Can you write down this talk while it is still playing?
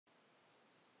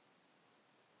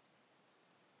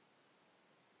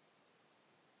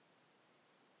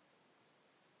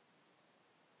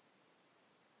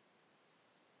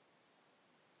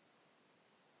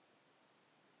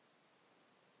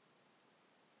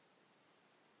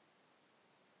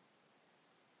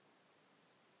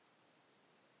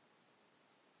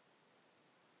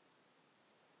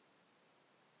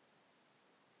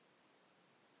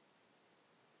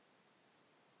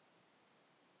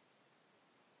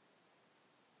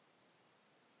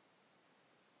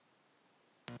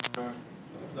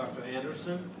Dr.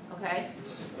 Anderson, Okay.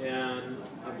 and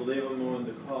I believe I'm going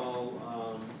to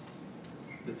call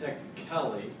Detective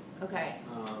Kelly. Okay.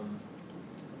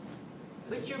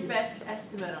 What's your best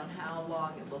estimate on how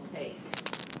long it will take?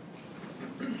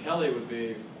 Kelly would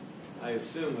be, I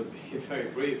assume, would be very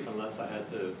brief unless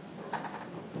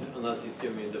he's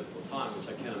giving me a difficult time, which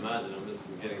I can't imagine. I'm just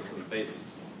getting some basic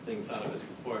things out of his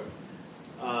report.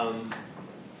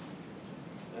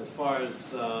 As far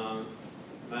as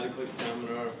medical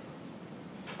examiner,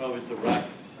 probably direct,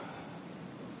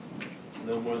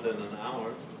 no more than an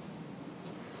hour.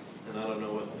 And I don't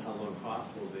know how long cost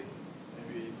will be.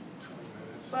 Maybe 20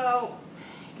 minutes. Well,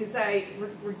 because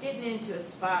we're getting into a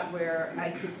spot where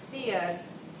I could see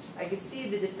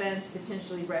the defense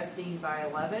potentially resting by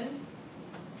 11.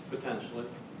 Potentially.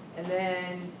 And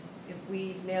then if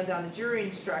we've nailed down the jury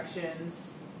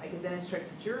instructions, I could then instruct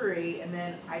the jury, and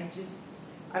then I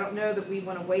don't know that we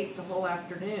want to waste a whole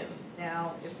afternoon.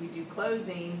 Now, if we do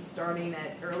closings starting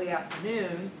at early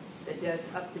afternoon, that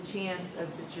does up the chance of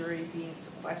the jury being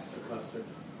sequestered.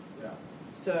 Yeah.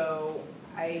 So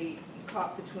I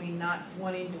caught between not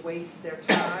wanting to waste their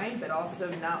time, but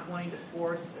also not wanting to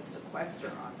force a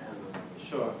sequester on them.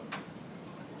 Sure.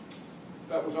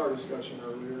 That was our discussion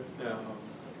earlier. Yeah.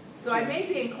 So I may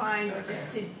be inclined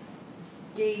just to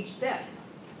gauge them.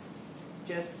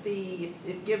 Just see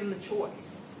if given the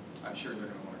choice. I'm sure they're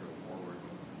going to want to go forward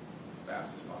as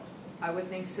fast as possible. I would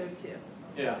think so too.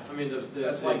 Yeah, I mean,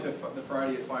 That's like the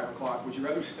Friday at 5 o'clock. Would you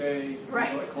rather stay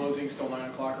Right. at closing till 9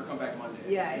 o'clock or come back Monday?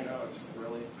 Yeah, You know, it's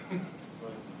really.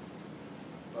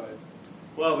 But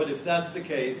well, but if that's the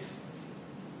case,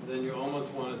 then you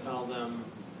almost want to tell them,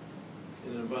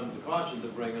 in an abundance of caution, to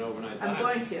bring an overnight back. I'm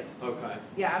going to. Okay.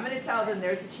 Yeah, I'm going to tell them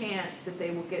there's a chance that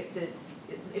they will get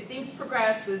if things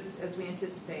progress as we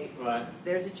anticipate, Right.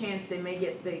 there's a chance they may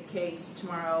get the case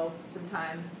tomorrow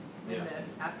sometime in Yeah. the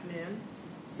afternoon.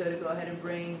 So to go ahead and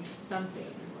bring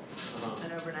something,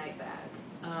 an overnight bag.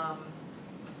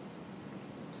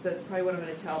 So that's probably what I'm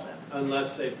going to tell them.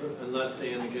 Unless they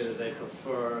indicated they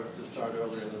prefer to start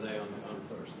earlier in the day on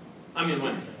Thursday. I mean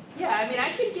Wednesday. Yeah, I mean,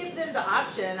 I could give them the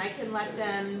option. I can let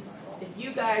them, if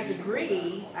you guys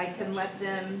agree, I can let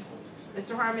them,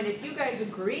 Mr. Harmon, if you guys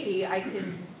agree, I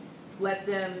can let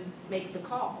them make the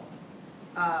call.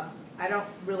 I don't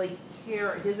really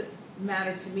care. It doesn't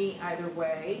matter to me either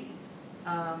way.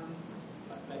 I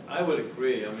would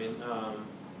agree. I mean,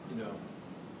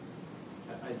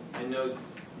 I know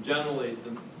generally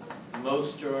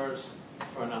most jurors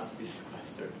prefer not to be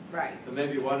sequestered. Right. There may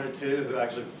be one or two who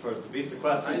actually prefers to be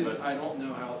sequestered. I don't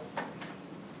know how.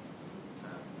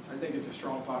 I think it's a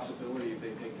strong possibility if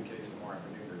they take the case tomorrow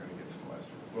afternoon, they're going to get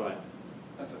sequestered. Right.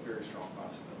 That's a very strong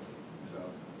possibility. So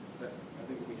I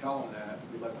think if we tell them that,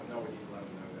 we let them know, we need to let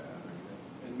them know that.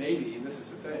 And maybe, and this is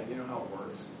the thing, you know how it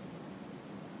works.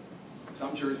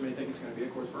 Some jurors may think it's going to be a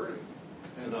quick verdict,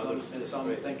 and some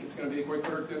think it's going to be a quick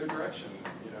verdict the other direction,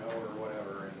 you know, or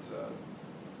whatever.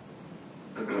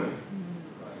 And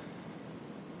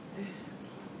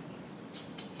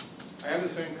I have the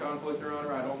same conflict, Your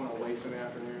Honor. I don't want to waste an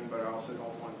afternoon, but I also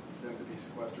don't want them to be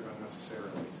sequestered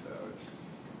unnecessarily. So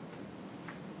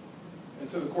and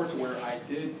so the court's aware. I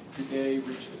did get an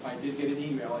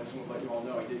email. I just want to let you all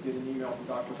know I did get an email from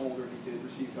Dr. Holder. He did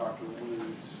receive Dr.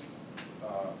 Wu's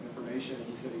information.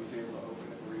 He said he was able to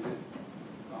open it and read it.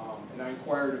 And I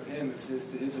inquired of him as to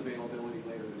his availability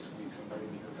later this week, so I'm waiting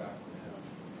to hear back from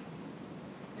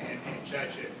him. And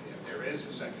Judge, if there is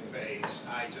a second phase,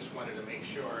 I just wanted to make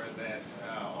sure that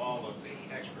all of the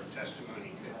expert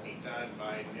testimony could be done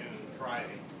by noon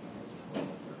Friday.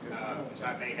 Because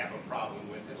I may have a problem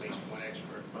with at least one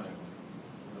expert.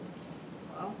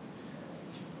 Well,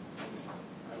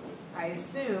 I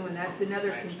assume, and that's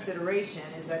another consideration,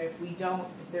 is that if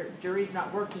the jury's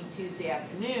not working Tuesday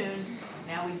afternoon,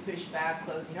 now we push back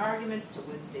closing arguments to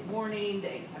Wednesday morning.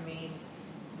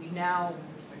 We now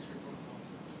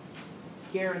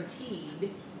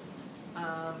guaranteed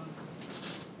not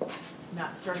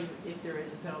starting, if there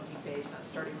is a penalty phase, not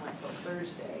starting one until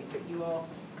Thursday. But you all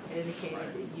had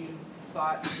indicated that you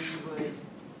thought we would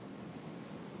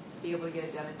be able to get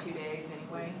it done in 2 days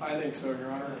anyway? I think so,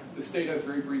 Your Honor. The state has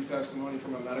very brief testimony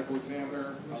from a medical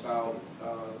examiner about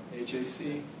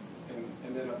HAC,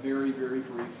 and then a very, very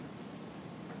brief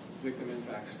victim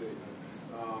impact statement.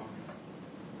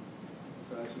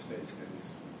 So that's the state's case.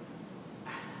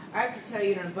 I have to tell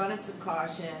you, in an abundance of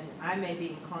caution, I may be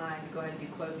inclined to go ahead and do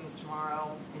closings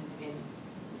tomorrow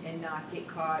and not get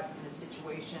caught in a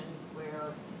situation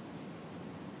where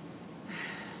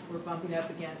we're bumping up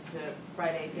against a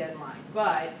Friday deadline. But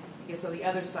I guess on the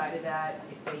other side of that,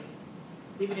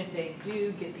 even if they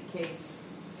do get the case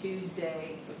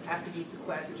Tuesday, have to be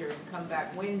sequestered, come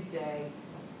back Wednesday,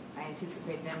 I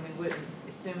anticipate then we wouldn't,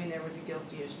 assuming there was a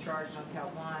guilty as charged on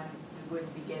count one, we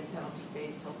wouldn't begin penalty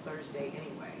phase till Thursday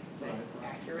anyway. Is that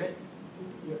Right. accurate?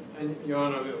 Yeah, and Your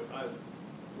Honor,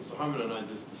 Mr. Harmon and I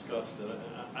just discussed it.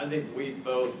 I think we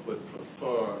both would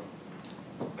prefer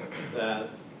that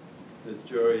the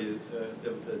jury,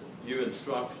 that you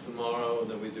instruct tomorrow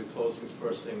that we do closings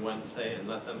first thing Wednesday and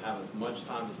let them have as much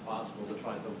time as possible to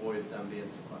try to avoid them being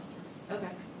sequestered. Okay.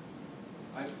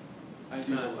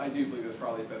 I do believe that's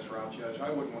probably the best route, Judge. I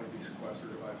wouldn't want to be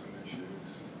sequestered if I have some issues,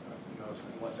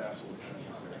 unless absolutely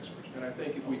necessary. And I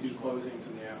think if we do closings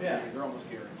in the afternoon, they're almost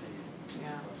guaranteed to be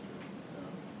Yeah. sequestered. So.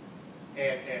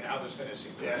 And I was going to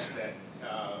suggest that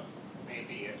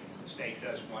maybe if the state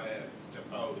does want to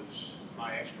depose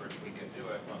my experts, we can do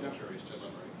it while the jury's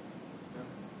deliberating. Yeah,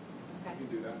 Okay. you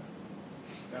can do that.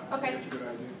 Yeah, Okay. that's a good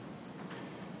idea.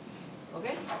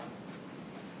 Okay.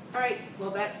 All right,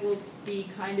 well, that will be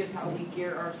kind of how we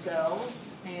gear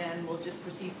ourselves, and we'll just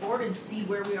proceed forward and see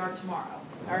where we are tomorrow.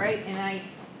 All right, and I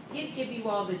did give you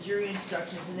all the jury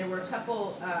instructions, and there were a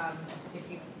couple, if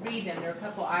you read them, there are a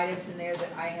couple items in there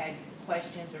that I had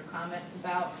questions or comments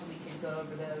about, so we can go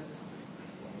over those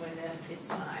when it's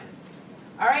time.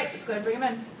 All right, let's go ahead and bring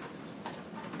them in.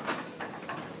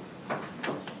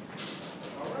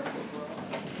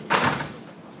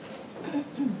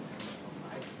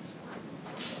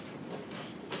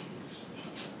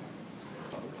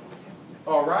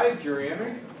 All rise, jury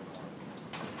entry.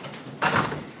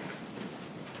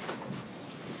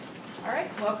 All right,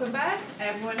 welcome back.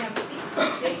 Everyone have a seat.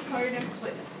 State, call your next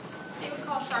witness. State would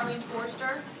call Charlene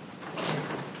Webster.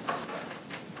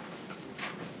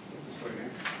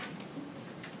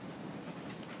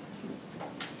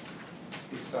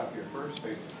 Please stop here first,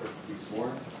 face the clerk, be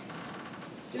sworn.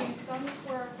 Do you solemnly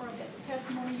swear affirm that the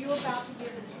testimony you are about to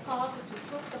give is cause is the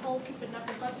truth, the whole truth, and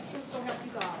nothing but the truth, so help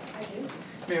you God? I do.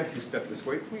 Ma'am, if you step this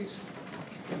way, please.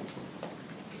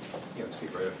 You have a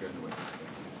seat right up here in the witness stand.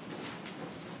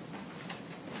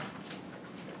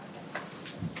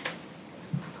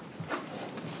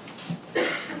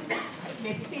 You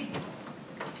may proceed.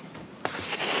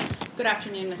 Good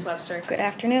afternoon, Ms. Webster. Good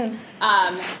afternoon.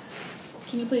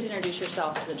 Can you please introduce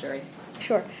yourself to the jury?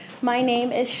 Sure. My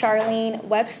name is Charlene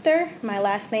Webster. My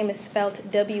last name is spelled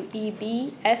Webster.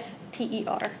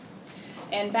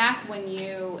 And back when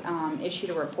you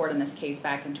issued a report in this case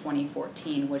back in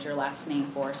 2014, was your last name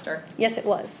Forrester? Yes, it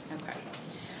was. Okay.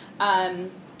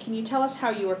 Can you tell us how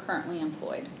you are currently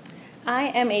employed? I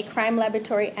am a crime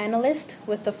laboratory analyst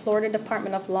with the Florida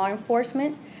Department of Law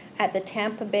Enforcement at the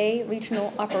Tampa Bay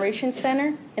Regional Operations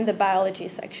Center in the biology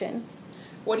section.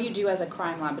 What do you do as a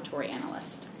crime laboratory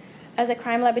analyst? As a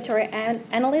crime laboratory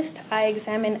analyst, I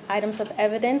examine items of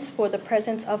evidence for the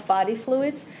presence of body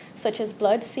fluids, such as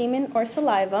blood, semen, or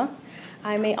saliva.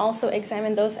 I may also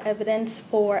examine those evidence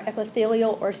for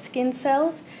epithelial or skin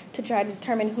cells to try to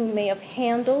determine who may have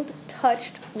handled,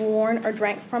 touched, worn, or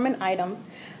drank from an item.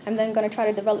 I'm then going to try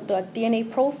to develop the DNA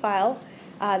profile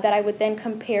that I would then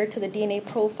compare to the DNA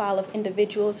profile of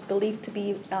individuals believed to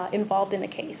be involved in the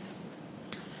case.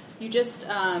 You just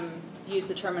used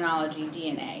the terminology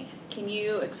DNA. Can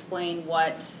you explain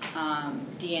what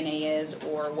DNA is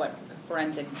or what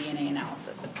forensic DNA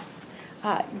analysis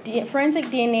is? Forensic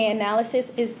DNA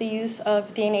analysis is the use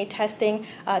of DNA testing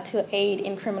to aid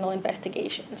in criminal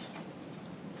investigations.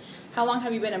 How long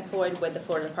have you been employed with the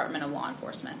Florida Department of Law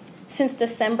Enforcement? Since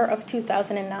December of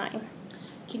 2009.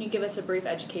 Can you give us a brief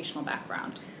educational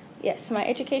background? Yes, my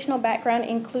educational background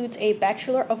includes a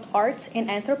Bachelor of Arts in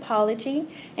Anthropology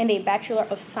and a Bachelor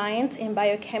of Science in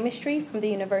Biochemistry from the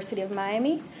University of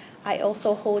Miami. I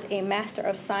also hold a Master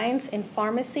of Science in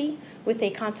Pharmacy with a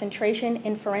concentration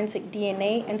in Forensic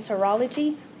DNA and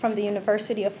Serology from the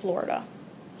University of Florida.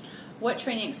 What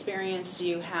training experience do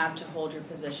you have to hold your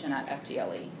position at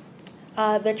FDLE?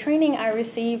 The training I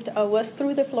received was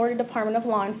through the Florida Department of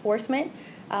Law Enforcement,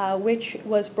 which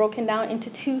was broken down into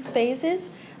 2 phases.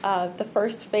 The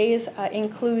first phase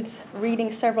includes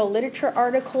reading several literature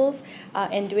articles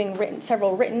and doing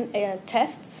several written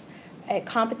tests,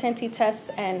 competency tests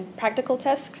and practical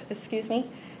tests,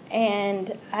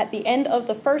 And at the end of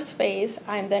the first phase,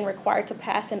 I'm then required to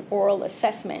pass an oral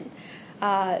assessment.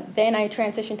 Then I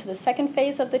transition to the second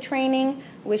phase of the training,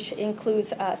 which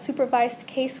includes supervised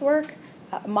casework,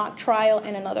 mock trial,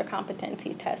 and another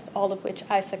competency test, all of which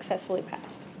I successfully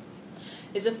passed.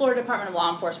 Is the Florida Department of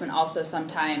Law Enforcement also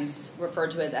sometimes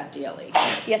referred to as FDLE?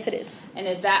 Yes, it is. And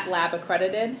is that lab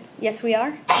accredited? Yes, we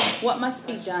are. What must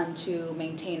be done to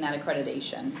maintain that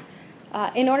accreditation?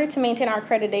 In order to maintain our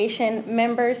accreditation,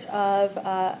 members of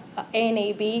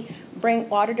ANAB bring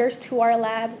auditors to our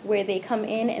lab where they come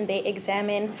in and they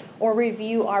examine or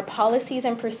review our policies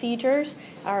and procedures,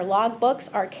 our logbooks,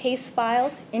 our case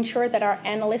files, ensure that our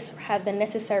analysts have the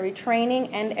necessary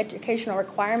training and educational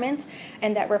requirements,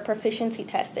 and that we're proficiency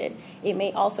tested. It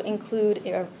may also include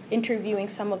interviewing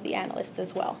some of the analysts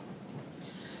as well.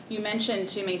 You mentioned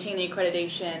to maintain the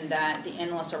accreditation that the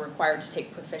analysts are required to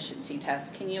take proficiency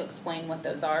tests. Can you explain what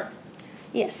those are?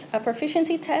 Yes, a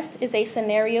proficiency test is a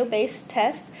scenario-based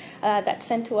test that's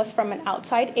sent to us from an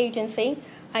outside agency.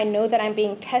 I know that I'm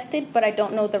being tested, but I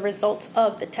don't know the results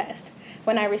of the test.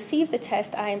 When I receive the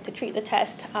test, I am to treat the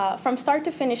test from start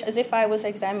to finish as if I was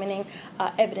examining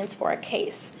evidence for a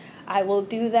case. I will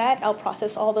do that, I'll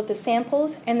process all of the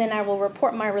samples, and then I will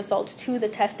report my results to the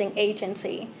testing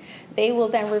agency. They will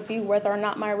then review whether or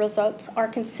not my results are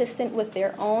consistent with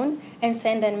their own and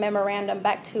send a memorandum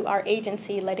back to our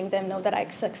agency letting them know that I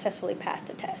successfully passed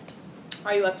the test.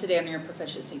 Are you up to date on your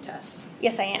proficiency tests?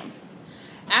 Yes, I am.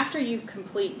 After you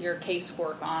complete your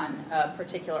casework on a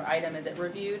particular item, is it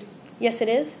reviewed? Yes, it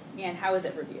is. And how is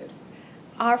it reviewed?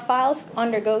 Our files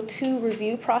undergo 2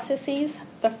 review processes.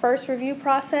 The first review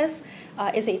process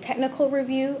is a technical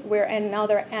review where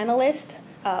another analyst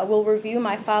will review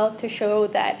my file to show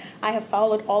that I have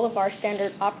followed all of our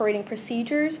standard operating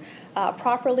procedures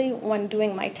properly when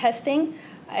doing my testing,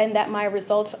 and that my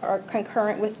results are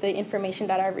concurrent with the information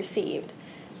that I received.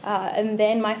 And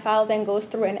then my file then goes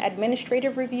through an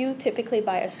administrative review, typically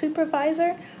by a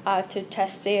supervisor,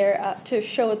 to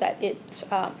show that it's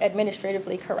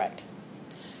administratively correct.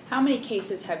 How many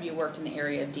cases have you worked in the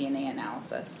area of DNA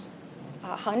analysis?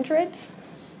 Hundreds.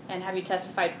 And have you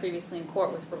testified previously in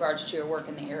court with regards to your work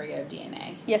in the area of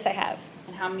DNA? Yes, I have.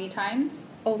 And how many times?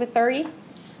 Over 30.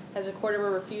 Has a court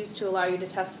ever refused to allow you to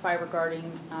testify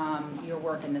regarding your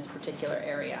work in this particular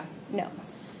area? No.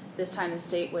 This time the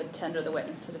state would tender the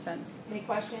witness to defense. Any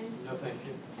questions? No, thank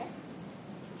you. Okay.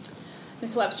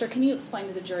 Ms. Webster, can you explain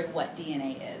to the jury what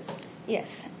DNA is?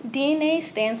 Yes. DNA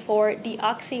stands for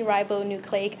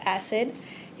deoxyribonucleic acid.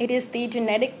 It is the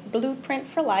genetic blueprint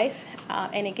for life,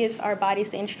 and it gives our bodies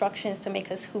the instructions to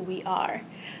make us who we are.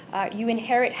 You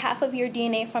inherit half of your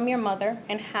DNA from your mother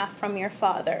and half from your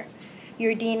father.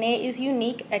 Your DNA is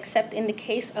unique except in the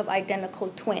case of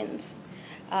identical twins.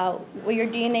 Where your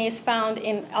DNA is found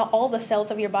in all the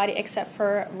cells of your body except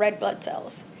for red blood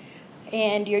cells.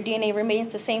 And your DNA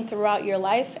remains the same throughout your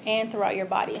life and throughout your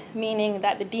body, meaning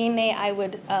that the DNA I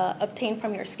would obtain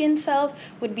from your skin cells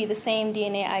would be the same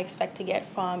DNA I expect to get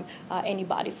from any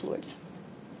body fluids.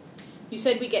 You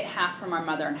said we get half from our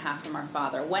mother and half from our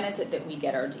father. When is it that we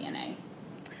get our DNA?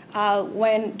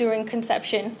 During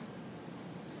conception.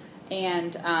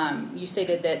 And you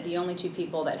stated that the only 2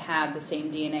 people that have the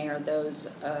same DNA are those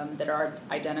that are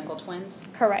identical twins?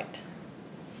 Correct.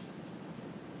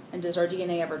 And does our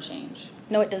DNA ever change?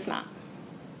 No, it does not.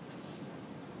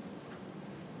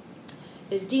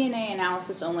 Is DNA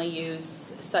analysis only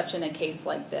used such in a case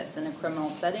like this, in a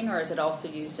criminal setting, or is it also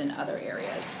used in other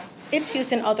areas? It's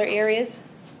used in other areas.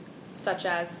 Such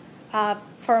as?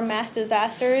 For mass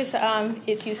disasters,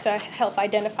 it's used to help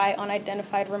identify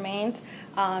unidentified remains,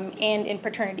 and in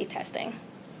paternity testing.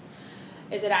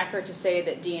 Is it accurate to say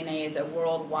that DNA is a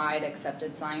worldwide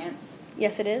accepted science?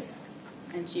 Yes, it is.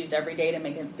 And it's used every day to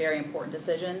make very important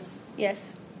decisions?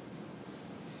 Yes.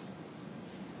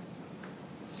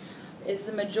 Is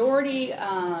the majority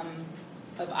of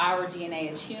our DNA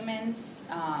as humans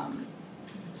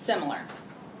similar?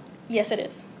 Yes, it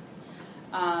is.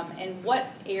 And what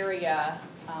area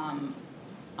on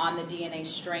the DNA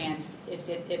strands,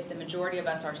 if the majority of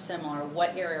us are similar,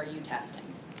 what area are you testing?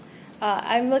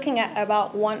 I'm looking at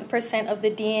about 1% of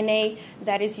the DNA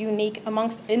that is unique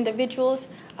amongst individuals.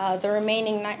 The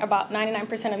remaining about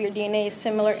 99% of your DNA is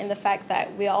similar in the fact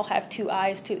that we all have 2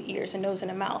 eyes, 2 ears, a nose, and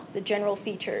a mouth, the general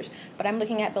features. But I'm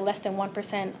looking at the less than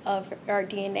 1% of our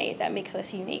DNA that makes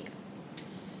us unique.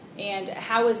 And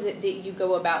how is it that you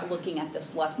go about looking at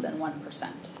this less than 1%?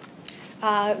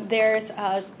 There's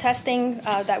testing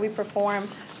that we perform.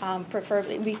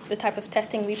 Preferably, the type of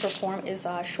testing we perform is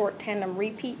short tandem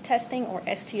repeat testing, or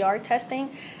STR testing,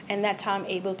 and that's how I'm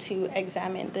able to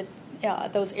examine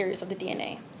those areas of the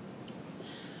DNA.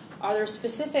 Are there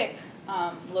specific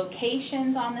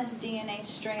locations on this DNA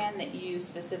strand that you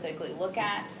specifically look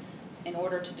at in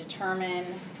order to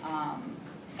determine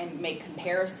and make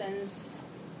comparisons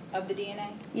of the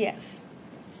DNA? Yes.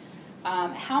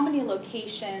 How many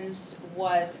locations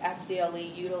was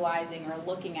FDLE utilizing or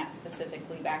looking at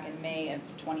specifically back in May of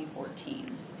 2014?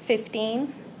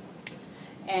 15.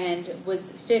 And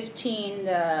was 15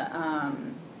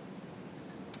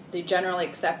 the the generally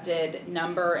accepted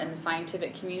number in the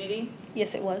scientific community?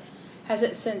 Yes, it was. Has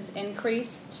it since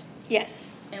increased?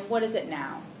 Yes. And what is it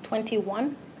now?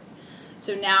 21.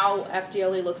 So now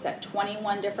FDLE looks at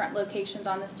 21 different locations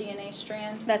on this DNA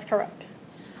strand? That's correct.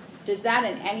 Does that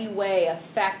in any way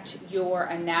affect your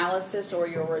analysis or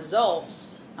your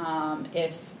results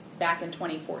if back in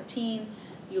 2014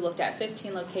 you looked at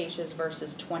 15 locations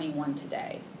versus 21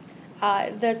 today?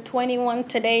 The 21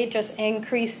 today just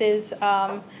increases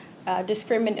power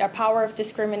of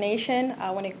discrimination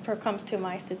when it comes to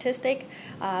my statistic,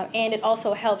 and it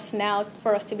also helps now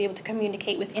for us to be able to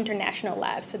communicate with international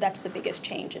labs. So that's the biggest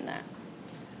change in that.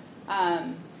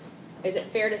 Is it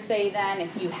fair to say then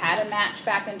if you had a match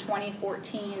back in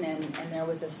 2014 and there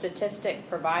was a statistic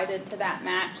provided to that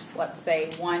match, let's say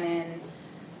 1 in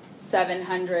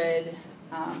 700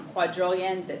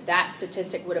 quadrillion, that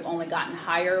statistic would have only gotten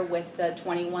higher with the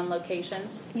 21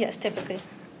 locations? Yes, typically.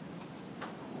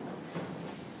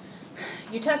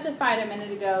 You testified a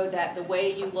minute ago that the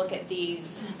way you look at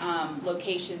these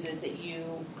locations is that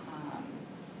you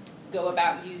go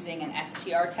about using an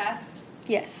STR test.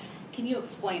 Yes. Can you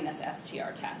explain this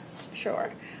STR test?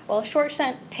 Sure. Well, short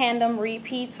tandem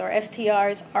repeats, or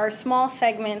STRs, are small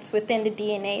segments within the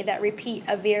DNA that repeat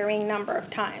a varying number of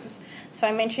times. So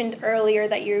I mentioned earlier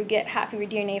that you get half of your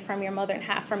DNA from your mother and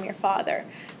half from your father.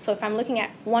 So if I'm looking at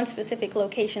one specific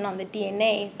location on the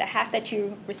DNA, the half that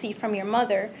you receive from your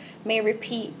mother may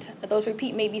repeat, those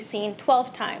repeat may be seen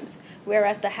 12 times,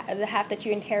 whereas the half that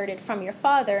you inherited from your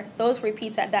father, those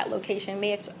repeats at that location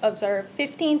may have observed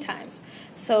 15 times.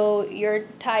 So your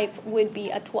type would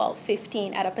be a 12,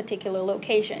 15 at a particular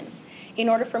location. In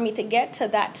order for me to get to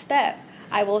that step,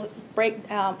 I will break,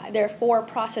 there are 4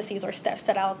 processes or steps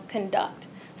that I'll conduct.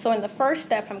 So in the first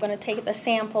step, I'm going to take the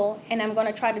sample and I'm going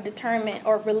to try to determine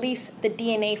or release the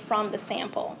DNA from the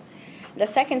sample. The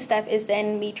second step is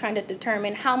then me trying to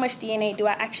determine how much DNA do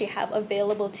I actually have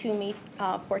available to me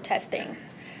for testing.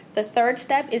 The third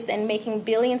step is then making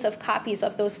billions of copies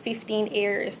of those 15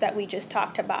 areas that we just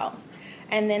talked about.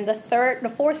 And then the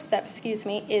fourth step,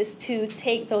 is to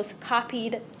take those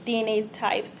copied DNA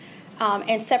types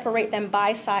and separate them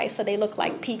by size so they look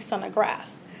like peaks on a graph.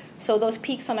 So those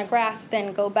peaks on a graph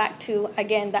then go back to,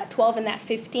 again, that 12 and that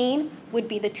 15 would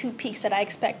be the 2 peaks that I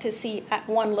expect to see at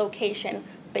one location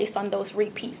based on those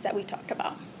repeats that we talked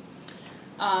about.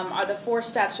 Are the 4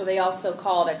 steps, are they also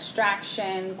called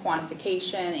extraction,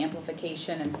 quantification,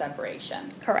 amplification, and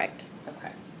separation? Correct.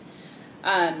 Okay.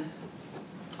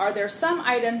 Are there some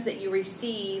items that you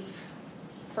receive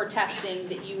for testing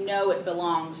that you know it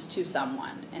belongs to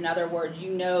someone? In other words,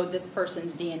 you know this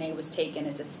person's DNA was taken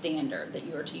as a standard that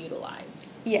you are to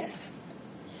utilize? Yes.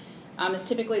 Is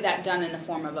typically that done in the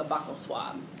form of a buccal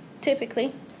swab?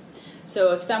 Typically.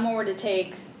 So if someone were to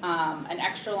take an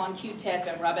extra long Q-tip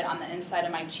and rub it on the inside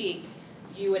of my cheek,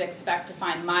 you would expect to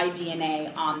find my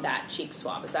DNA on that cheek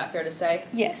swab. Is that fair to say?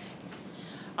 Yes.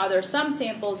 Are there some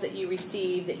samples that you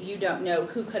receive that you don't know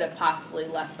who could have possibly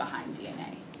left behind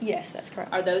DNA? Yes, that's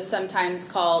correct. Are those sometimes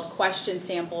called question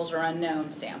samples or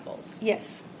unknown samples?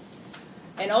 Yes.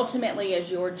 And ultimately, is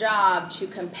your job to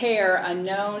compare a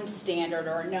known standard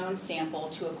or a known sample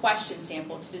to a question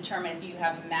sample to determine if you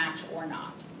have a match or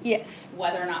not? Yes.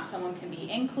 Whether or not someone can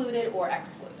be included or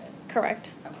excluded? Correct.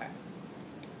 Okay.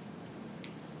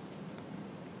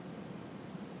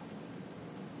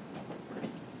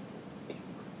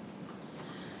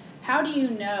 How do you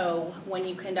know when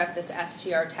you conduct this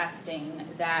STR testing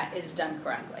that it is done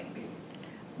correctly?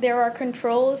 There are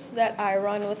controls that I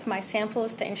run with my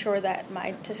samples to ensure that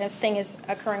my testing is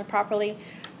occurring properly.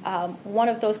 One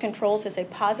of those controls is a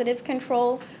positive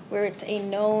control, where it's a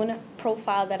known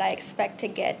profile that I expect to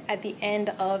get at the end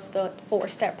of the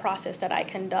 4-step process that I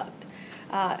conduct.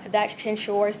 That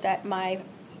ensures that my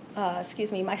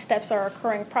steps are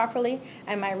occurring properly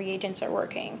and my reagents are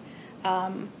working.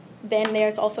 Then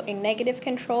there's also a negative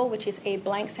control, which is a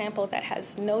blank sample that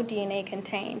has no DNA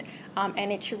contained,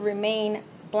 and it should remain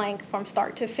blank from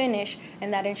start to finish,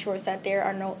 and that ensures that there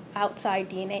are no outside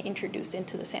DNA introduced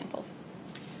into the samples.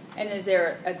 And is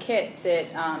there a kit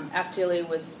that FDLE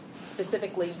was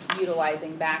specifically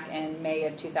utilizing back in May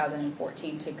of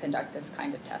 2014 to conduct this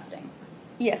kind of testing?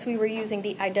 Yes, we were using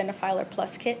the Identifiler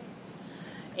Plus kit.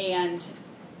 And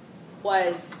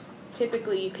was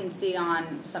typically, you can see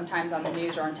sometimes on the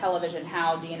news or on television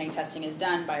how DNA testing is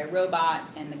done by a robot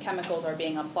and the chemicals are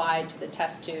being applied to the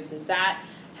test tubes. Is that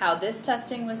how this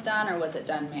testing was done, or was it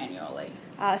done manually?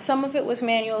 Some of it was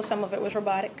manual, some of it was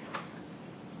robotic.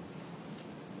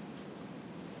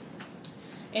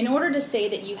 In order to say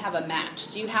that you have a match,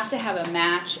 do you have to have a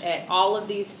match at all of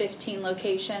these 15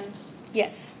 locations?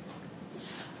 Yes.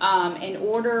 In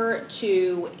order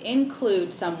to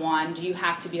include someone, do you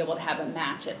have to be able to have a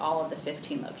match at all of the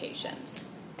 15 locations?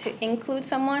 To include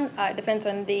someone, it depends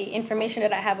on the information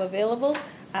that I have available,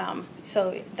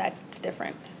 so that's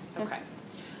different. Okay.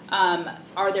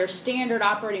 Are there standard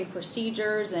operating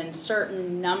procedures and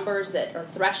certain numbers that or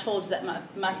thresholds that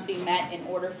must be met in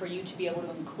order for you to be able to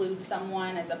include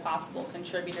someone as a possible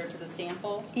contributor to the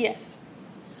sample? Yes.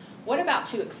 What about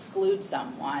to exclude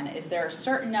someone? Is there a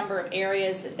certain number of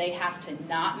areas that they have to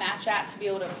not match at to be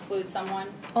able to exclude someone?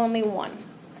 Only one.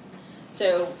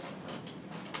 So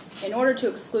in order to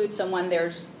exclude someone,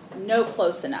 there's no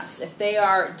close enoughs. If they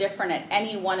are different at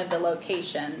any one of the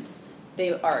locations,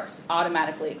 they are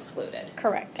automatically excluded.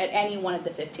 Correct. At any one of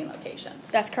the 15 locations.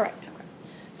 That's correct. Okay.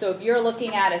 So if you're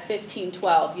looking at a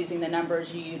 1512 using the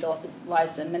numbers you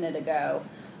utilized a minute ago,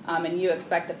 and you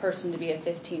expect the person to be a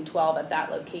 1512 at that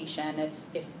location,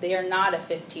 if they are not a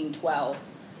 1512,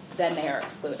 then they are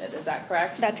excluded. Is that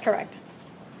correct? That's correct.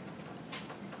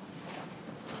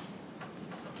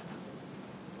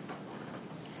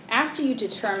 After you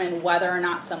determine whether or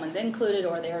not someone's included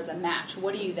or there's a match,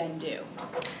 what do you then do?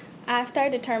 After I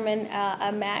determine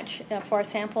a match for a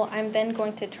sample, I'm then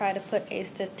going to try to put a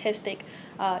statistic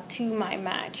to my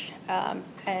match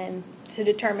and to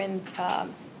determine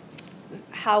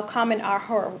how common or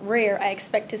how rare I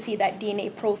expect to see that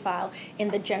DNA profile in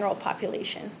the general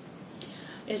population.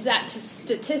 Is that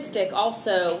statistic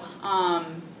also,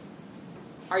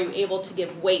 are you able to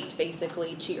give weight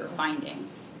basically to your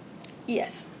findings?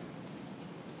 Yes.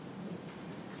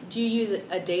 Do you use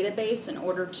a database in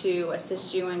order to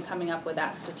assist you in coming up with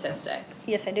that statistic?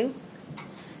 Yes, I do.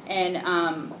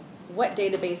 And what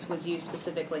database was used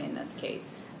specifically in this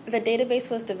case? The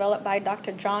database was developed by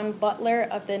Dr. John Butler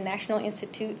of the National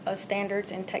Institute of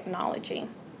Standards and Technology.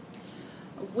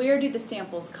 Where do the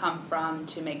samples come from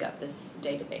to make up this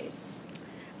database?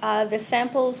 The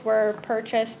samples were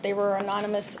purchased, they were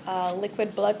anonymous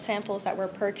liquid blood samples that were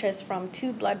purchased from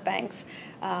 2 blood banks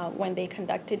when they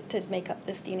conducted to make up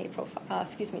this DNA profile,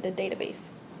 the database.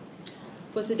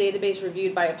 Was the database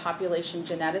reviewed by a population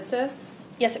geneticist?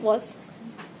 Yes, it was.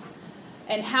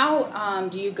 And how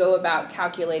do you go about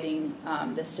calculating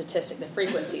the statistic, the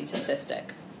frequency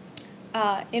statistic?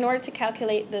 In order to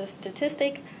calculate the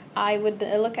statistic, I would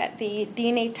look at the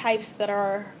DNA types that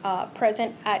are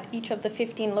present at each of the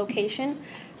 15 locations.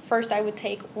 First, I would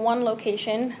take one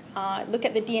location, look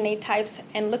at the DNA types,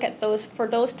 and look at those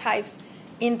types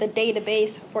in the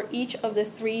database for each of the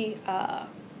 3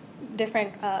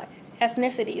 different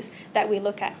ethnicities that we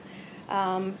look at.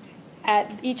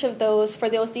 At each of those, for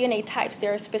those DNA types,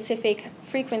 there are specific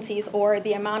frequencies or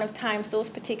the amount of times those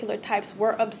particular types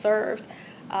were observed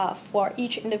for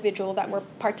each individual that were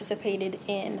participated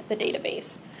in the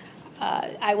database.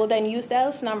 I will then use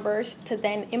those numbers to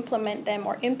then implement them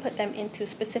or input them into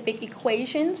specific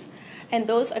equations, and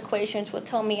those equations will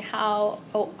tell me how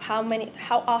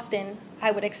often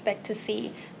I would expect to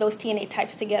see those DNA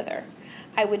types together.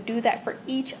 I would do that for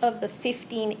each of the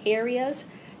 15 areas.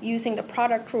 Using the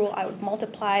product rule, I would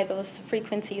multiply those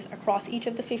frequencies across each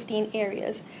of the 15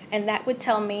 areas, and that would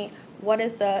tell me what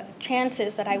is the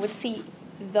chances that I would see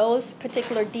those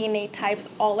particular DNA types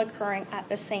all occurring at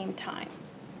the same time.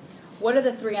 What are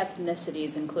the 3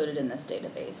 ethnicities included in this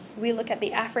database? We look at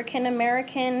the African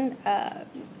American,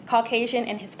 Caucasian,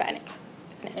 and Hispanic.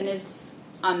 And is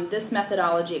this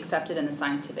methodology accepted in the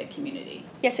scientific community?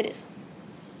 Yes, it is.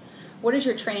 What is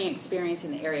your training experience in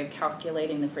the area of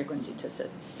calculating the frequency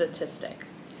statistic?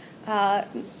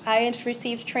 I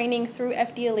received training through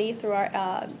FDLE, through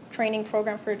our training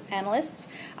program for analysts.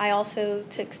 I also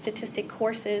took statistic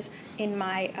courses in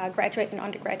my graduate and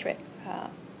undergraduate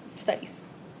studies.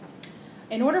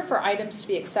 In order for items to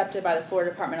be accepted by the Florida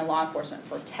Department of Law Enforcement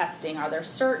for testing, are there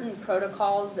certain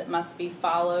protocols that must be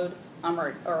followed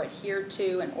or adhered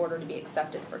to in order to be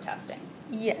accepted for testing?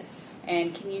 Yes.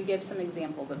 And can you give some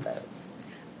examples of those?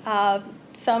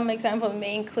 Some examples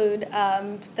may include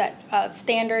that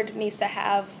standard needs to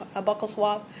have a buccal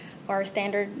swab, or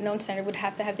known standard would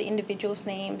have to have the individual's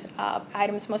names.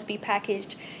 Items must be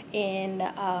packaged in,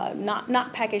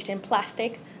 not packaged in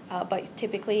plastic, but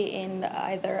typically in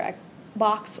either a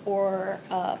box or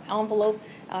envelope.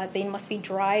 They must be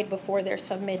dried before they're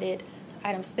submitted,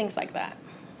 things like that.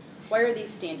 Why are these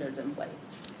standards in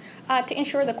place? To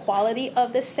ensure the quality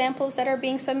of the samples that are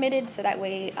being submitted, so that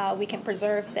way we can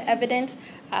preserve the evidence,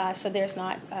 so there's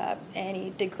not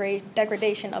any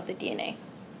degradation of the DNA.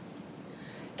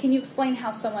 Can you explain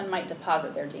how someone might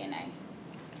deposit their DNA?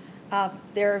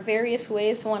 There are various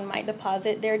ways one might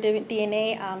deposit their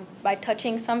DNA. By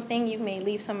touching something, you may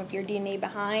leave some of your DNA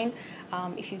behind.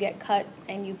 If you get cut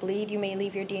and you bleed, you may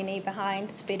leave your DNA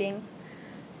behind, spitting.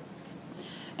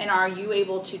 And are you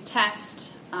able to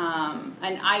test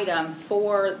an item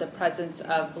for the presence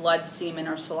of blood, semen,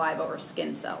 or saliva or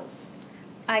skin cells?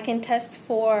 I can test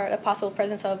for the possible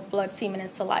presence of blood, semen, and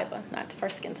saliva, not for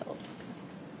skin cells.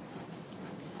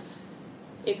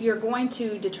 If you're going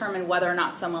to determine whether or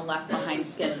not someone left behind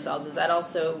skin cells, is that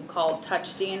also called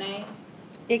touch DNA?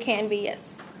 It can be,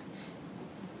 yes.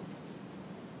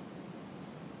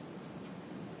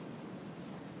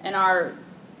 And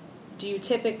do you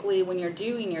typically, when you're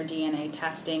doing your DNA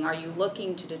testing, are you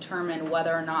looking to determine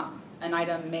whether or not an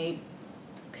item may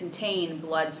contain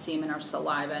blood, semen, or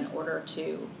saliva in order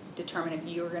to determine if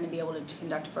you're going to be able to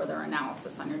conduct further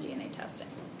analysis on your DNA testing?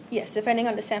 Yes, depending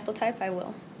on the sample type, I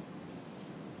will.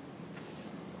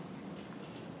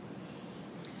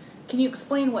 Can you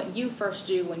explain what you first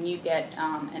do when you get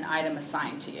an item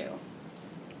assigned to you?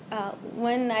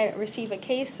 When I receive a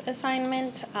case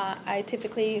assignment, I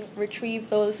typically retrieve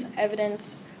those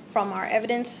evidence from our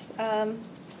evidence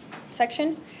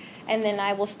section, and then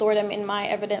I will store them in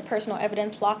my personal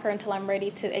evidence locker until I'm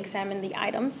ready to examine the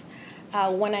items.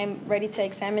 When I'm ready to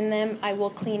examine them, I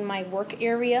will clean my work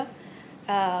area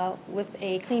with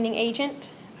a cleaning agent.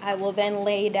 I will then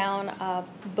lay down a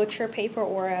butcher paper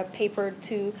or a paper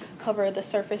to cover the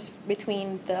surface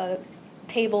between the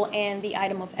table and the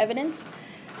item of evidence.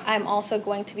 I'm also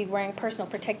going to be wearing personal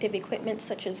protective equipment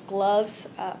such as gloves,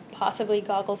 possibly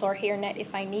goggles or hairnet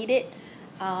if I need it,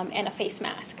 and a face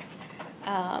mask.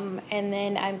 And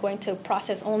then I'm going to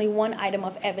process only one item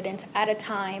of evidence at a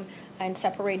time and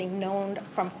separating known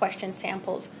from question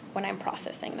samples when I'm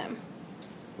processing them.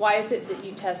 Why is it that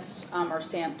you test or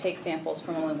take samples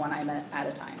from only one item at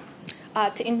a time?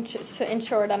 To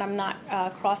ensure that I'm not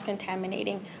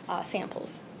cross-contaminating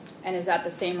samples. And is that the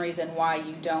same reason why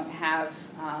you don't have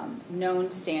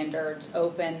known standards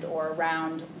opened or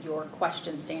around your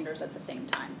question standards at the same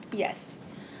time? Yes.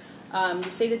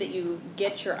 You stated that you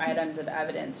get your items of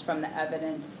evidence from the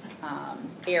evidence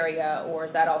area, or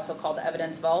is that also called the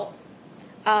evidence vault?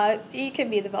 It could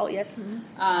be the vault, yes.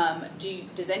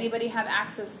 Mm-hmm. Does anybody have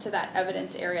access to that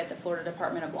evidence area at the Florida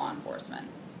Department of Law Enforcement?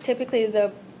 Typically,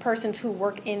 the persons who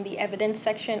work in the evidence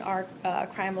section are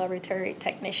crime laboratory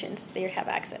technicians. They have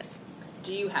access.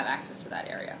 Do you have access to that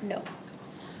area? No.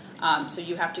 So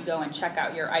you have to go and check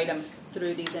out your item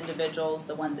through these individuals,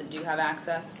 the ones that do have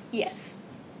access? Yes.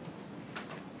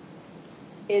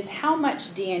 Is how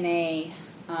much DNA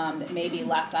that may be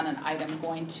left on an item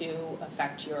going to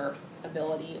affect your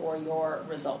ability or your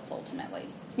results ultimately?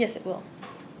 Yes, it will.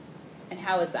 And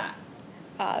how is that?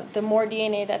 The more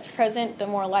DNA that's present, the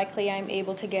more likely I'm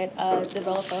able to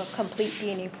develop a complete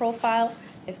DNA profile.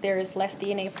 If there is less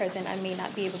DNA present, I may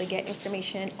not be able to get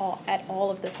information at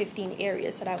all of the 15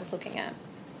 areas that I was looking at.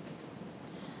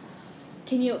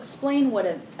 Can you explain what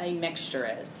a mixture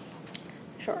is?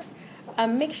 Sure. A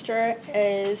mixture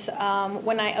is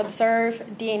when I observe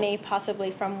DNA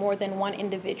possibly from more than one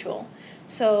individual.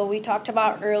 So we talked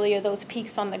about earlier those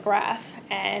peaks on the graph,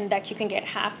 and that you can get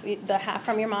half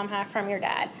from your mom, half from your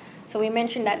dad. So we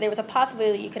mentioned that there was a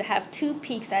possibility you could have two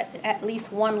peaks at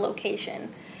least one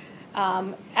location.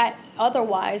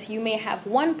 Otherwise, you may have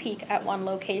one peak at one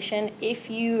location if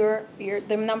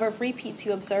the number of repeats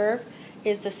you observe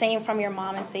is the same from your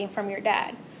mom and same from your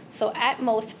dad. So at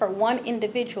most, for one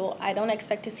individual, I don't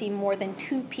expect to see more than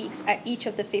 2 peaks at each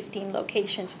of the 15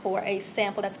 locations for a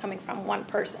sample that's coming from one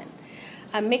person.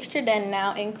 A mixture then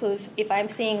now includes, if I'm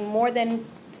seeing more than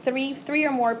three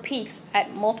or more peaks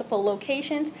at multiple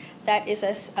locations, that is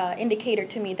an indicator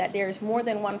to me that there is more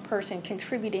than one person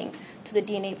contributing to the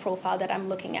DNA profile that I'm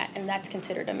looking at, and that's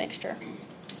considered a mixture.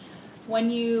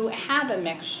 When you have a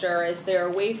mixture, is there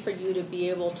a way for you to be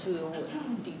able to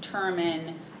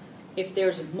determine if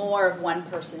there's more of one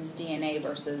person's DNA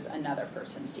versus another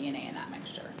person's DNA in that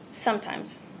mixture?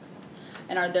 Sometimes.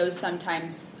 And are those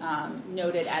sometimes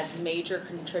noted as major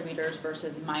contributors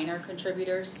versus minor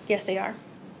contributors? Yes, they are.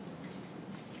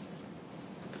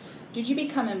 Did you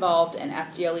become involved in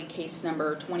FDLE case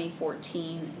number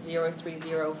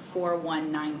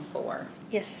 2014-030-4194?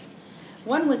 Yes.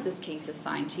 When was this case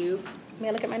assigned to you? May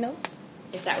I look at my notes?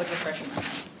 If that would refresh your memory.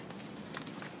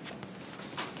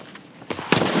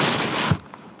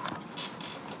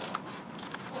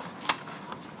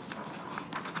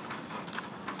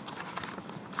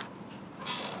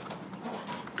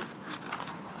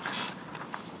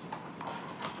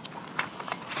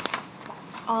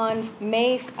 On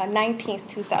May 19th,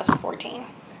 2014.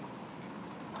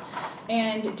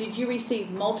 And did you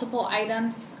receive multiple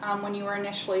items when you were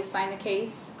initially assigned the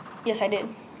case? Yes, I did.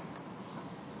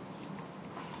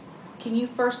 Can you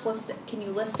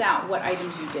list out what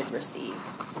items you did receive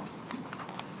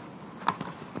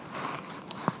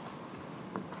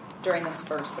during this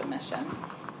first submission?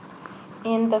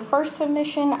 In the first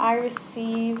submission, I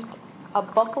received a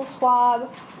buccal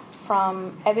swab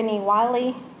from Ebony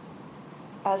Wiley,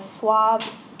 a swab,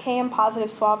 KM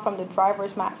positive swab from the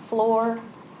driver's mat floor,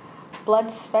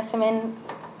 blood specimen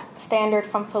standard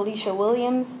from Felicia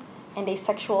Williams, and a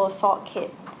sexual assault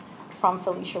kit from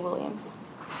Felicia Williams.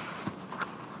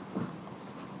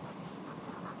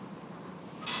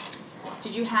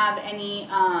 Did you have any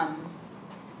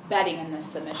bedding in this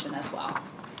submission as well?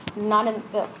 Not in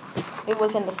the, it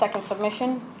was in the second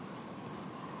submission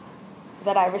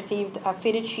that I received a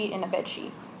fitted sheet and a bed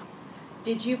sheet.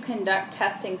 Did you conduct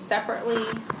testing separately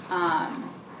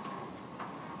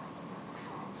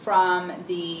from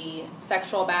the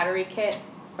sexual battery kit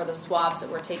or the swabs that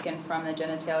were taken from the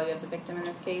genitalia of the victim in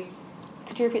this case?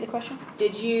 Could you repeat the question?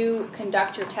 Did you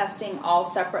conduct your testing all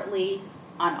separately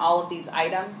on all of these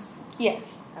items? Yes.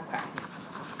 Okay.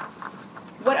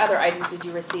 What other items did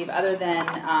you receive other than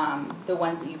the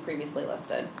ones that you previously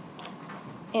listed?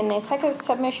 In the second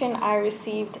submission, I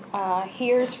received a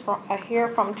hair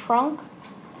from trunk,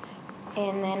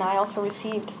 and then I also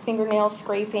received fingernail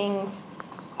scrapings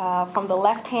from the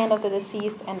left hand of the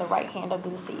deceased and the right hand of the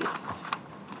deceased.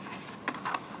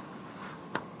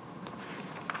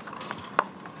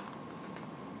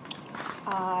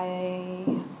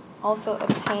 I also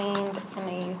obtained in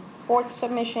a fourth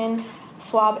submission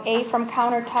swab A from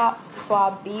countertop,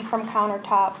 swab B from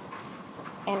countertop,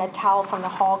 and a towel from the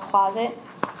hall closet.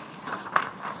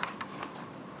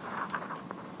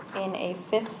 In a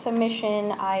fifth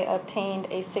submission, I obtained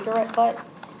a cigarette butt.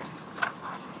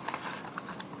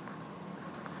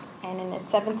 And in the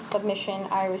seventh submission,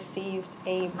 I received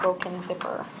a broken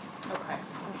zipper. Okay.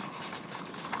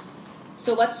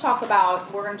 So let's talk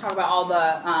about, we're going to talk about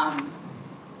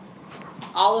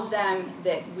all of them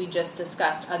that we just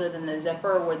discussed other than the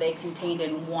zipper. Were they contained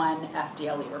in one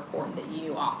FDLE report that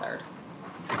you authored?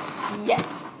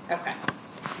 Yes. Okay.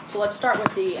 So let's start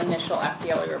with the initial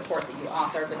FDLE report that you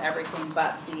authored with everything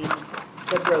but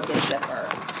the broken zipper.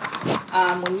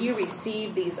 When you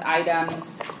received these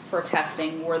items for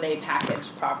testing, were they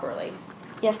packaged properly?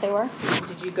 Yes, they were.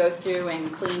 Did you go through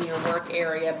and clean your work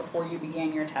area before you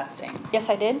began your testing? Yes,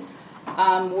 I did.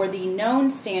 Were the known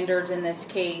standards in this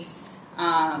case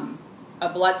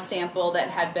a blood sample that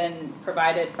had been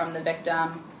provided from the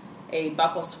victim, a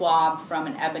buccal swab from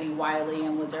an Ebony Wiley,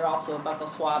 and was there also a buccal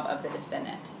swab of the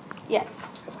defendant? Yes.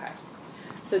 Okay.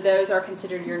 So those are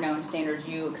considered your known standards.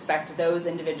 You expect those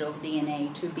individuals'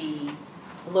 DNA to be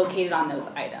located on those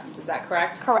items. Is that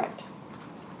correct? Correct.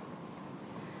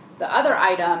 The other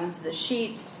items, the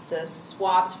sheets, the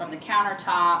swabs from the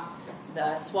countertop,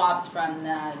 the swabs from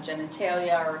the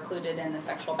genitalia are included in the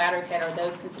sexual battery kit. Are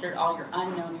those considered all your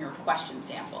unknown, your question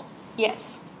samples? Yes.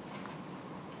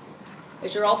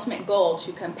 Is your ultimate goal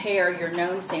to compare your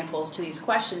known samples to these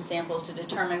question samples to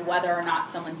determine whether or not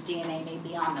someone's DNA may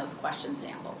be on those question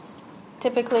samples?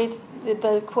 Typically,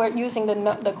 using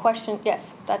the question, yes,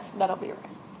 that'll be right.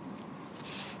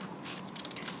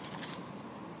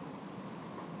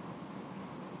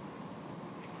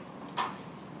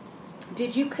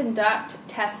 Did you conduct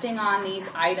testing on these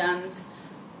items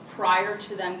prior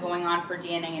to them going on for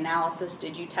DNA analysis?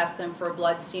 Did you test them for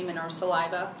blood, semen, or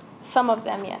saliva? Some of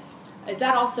them, yes. Is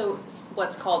that also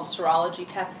what's called serology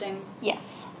testing? Yes.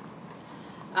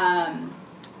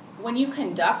 When you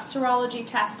conduct serology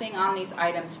testing on these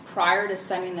items prior to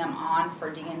sending them on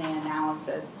for DNA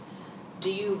analysis,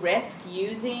 do you risk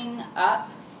using up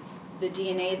the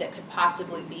DNA that could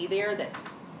possibly be there that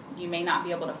you may not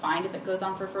be able to find if it goes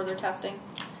on for further testing?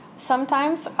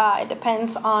 Sometimes it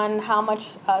depends on how much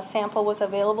sample was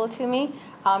available to me,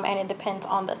 and it depends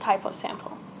on the type of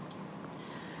sample.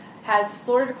 Has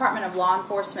Florida Department of Law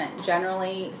Enforcement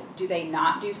generally, do they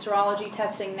not do serology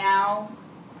testing now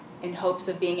in hopes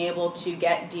of being able to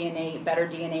get better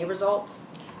DNA results?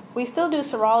 We still do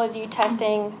serology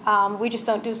testing. We just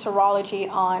don't do serology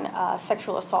on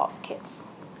sexual assault kits.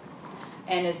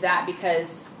 And is that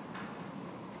because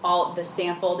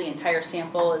the entire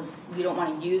sample is, you don't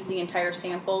want to use the entire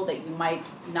sample, that you might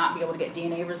not be able to get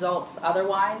DNA results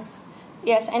otherwise?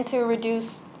 Yes, and to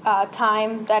reduce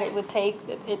time that it would take,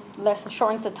 it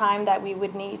shortens the time that we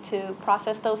would need to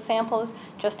process those samples,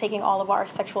 just taking all of our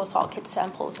sexual assault kit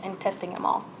samples and testing them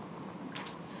all.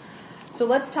 So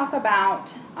let's talk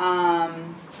about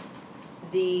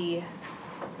the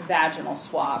vaginal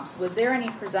swabs. Was there any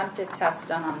presumptive tests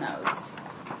done on those?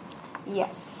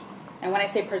 Yes. And when I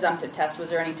say presumptive test, was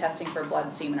there any testing for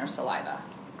blood, semen, or saliva?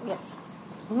 Yes.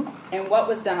 Mhm. And what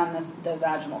was done on the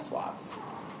vaginal swabs?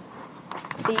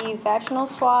 The vaginal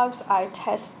swabs, I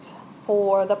test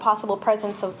for the possible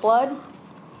presence of blood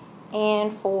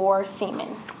and for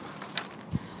semen.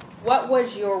 What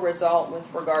was your result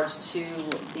with regards to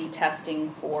the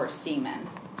testing for semen?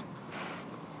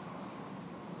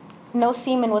 No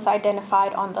semen was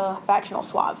identified on the vaginal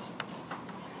swabs.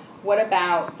 What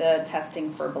about the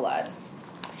testing for blood?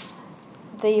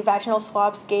 The vaginal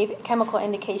swabs gave chemical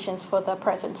indications for the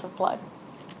presence of blood.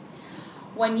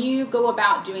 When you go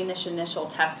about doing this initial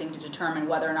testing to determine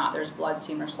whether or not there's blood,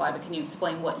 semen, or saliva, can you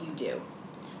explain what you do?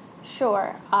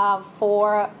 Sure.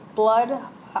 For blood,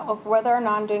 whether or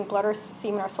not I'm doing blood or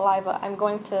semen or saliva, I'm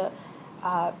going to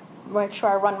make sure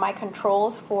I run my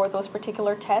controls for those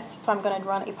particular tests. So I'm going to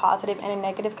run a positive and a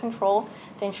negative control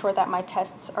to ensure that my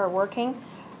tests are working.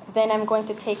 Then I'm going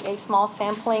to take a small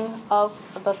sampling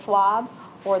of the swab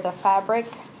or the fabric,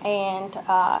 and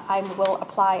I will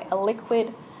apply a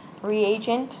liquid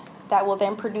reagent that will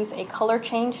then produce a color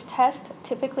change test,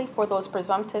 typically for those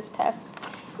presumptive tests.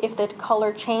 If the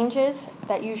color changes,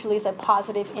 that usually is a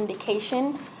positive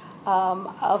indication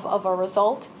of a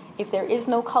result. If there is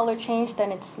no color change,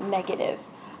 then it's negative.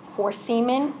 For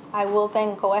semen, I will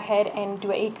then go ahead and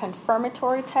do a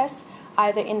confirmatory test,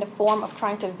 either in the form of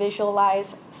trying to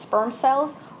visualize sperm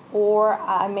cells, or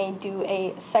I may do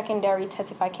a secondary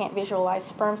test if I can't visualize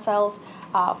sperm cells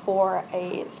for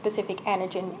a specific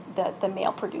antigen that the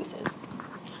male produces.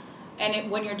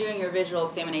 And when you're doing your visual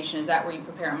examination, is that where you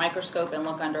prepare a microscope and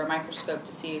look under a microscope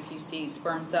to see if you see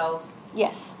sperm cells?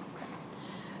 Yes.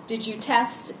 Did you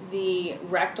test the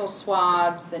rectal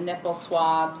swabs, the nipple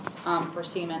swabs for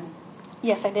semen?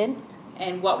 Yes, I did.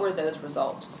 And what were those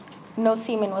results? No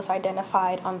semen was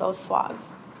identified on those swabs.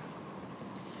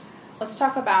 Let's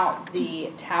talk about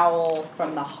the towel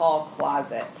from the hall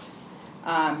closet.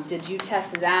 Did you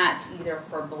test that either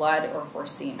for blood or for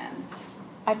semen?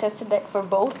 I tested that for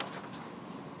both.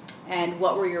 And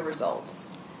what were your results?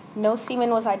 No semen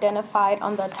was identified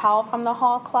on the towel from the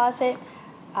hall closet,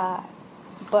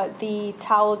 but the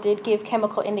towel did give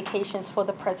chemical indications for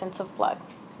the presence of blood.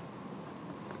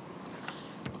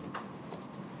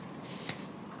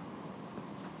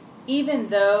 Even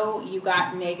though you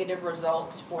got negative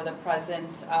results for the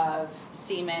presence of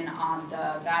semen on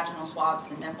the vaginal swabs,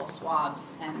 the nipple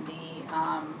swabs, and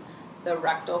the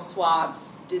rectal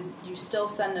swabs, did you still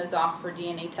send those off for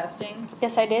DNA testing?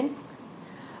 Yes, I did.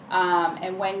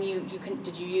 And when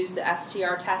did you use the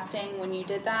STR testing when you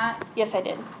did that? Yes, I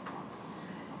did.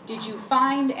 Did you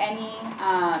find any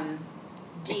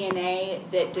DNA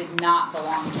that did not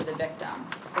belong to the victim,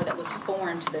 or that was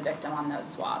foreign to the victim on those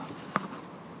swabs?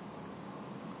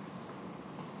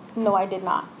 No, I did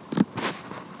not.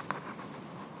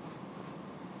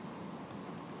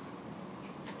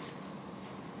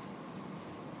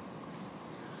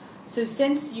 So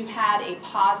since you had a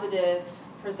positive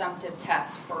presumptive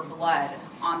test for blood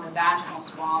on the vaginal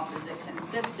swabs, is it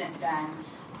consistent then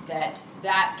that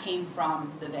that came from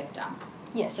the victim?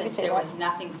 Yes, you could Since say there that. was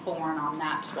nothing foreign on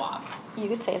that swab. You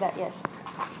could say that, yes.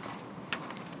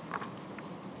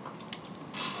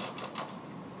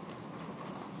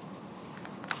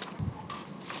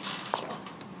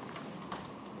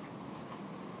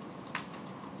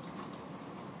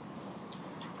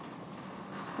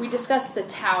 We discussed the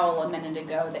towel a minute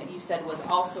ago that you said was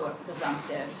also a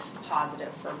presumptive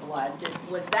positive for blood.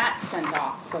 Was that sent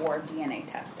off for DNA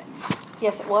testing?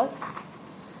 Yes, it was.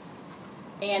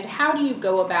 And how do you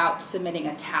go about submitting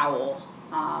a towel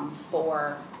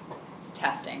for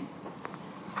testing?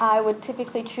 I would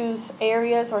typically choose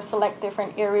areas or select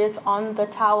different areas on the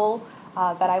towel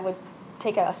that I would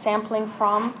take a sampling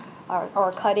from or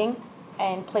a cutting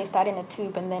and place that in a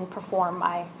tube and then perform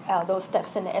my those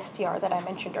steps in the STR that I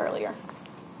mentioned earlier.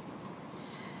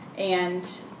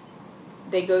 And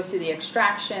they go through the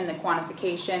extraction, the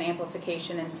quantification,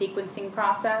 amplification, and sequencing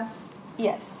process?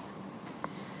 Yes.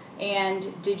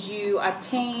 And did you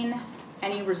obtain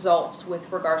any results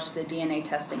with regards to the DNA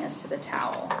testing as to the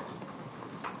towel?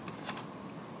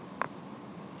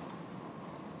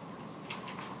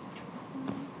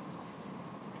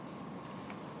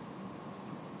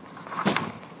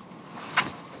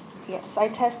 Yes, I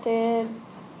tested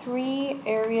 3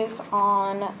 areas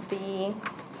on the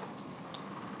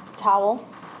towel.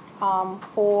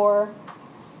 For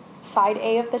side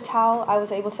A of the towel, I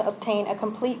was able to obtain a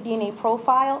complete DNA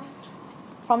profile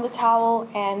from the towel,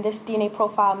 and this DNA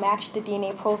profile matched the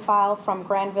DNA profile from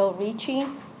Granville Ritchie,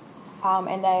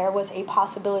 and there was a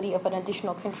possibility of an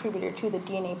additional contributor to the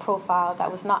DNA profile that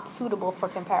was not suitable for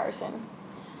comparison.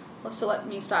 Well, so let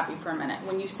me stop you for a minute.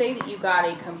 When you say that you got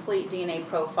a complete DNA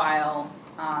profile,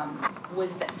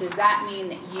 does that mean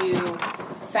that you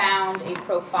found a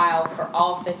profile for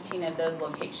all 15 of those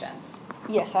locations?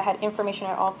 Yes, I had information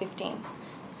at all 15.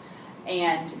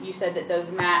 And you said that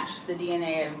those matched the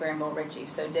DNA of Granville Ritchie.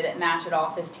 So did it match at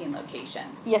all 15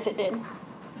 locations? Yes, it did.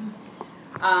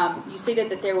 You stated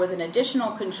that there was an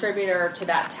additional contributor to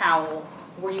that towel.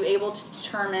 Were you able to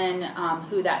determine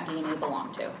who that DNA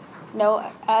belonged to?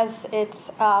 No, as it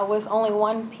was only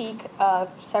one peak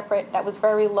separate that was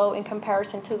very low in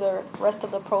comparison to the rest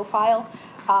of the profile.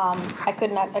 I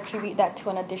could not attribute that to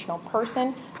an additional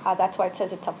person. That's why it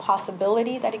says it's a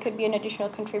possibility that it could be an additional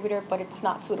contributor, but it's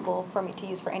not suitable for me to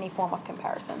use for any form of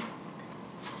comparison.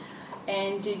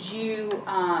 And did you,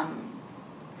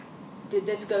 did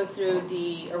this go through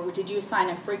or did you assign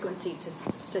a frequency to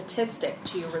statistic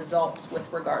to your results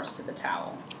with regards to the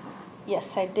towel?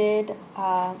 Yes, I did.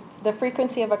 The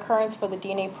frequency of occurrence for the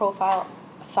DNA profile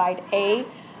side A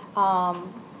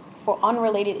for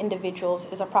unrelated individuals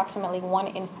is approximately 1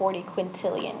 in 40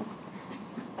 quintillion.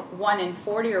 1 in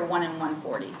 40 or 1 in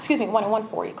 140? Excuse me, 1 in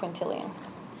 140 quintillion.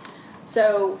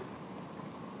 So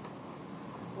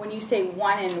when you say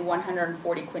 1 in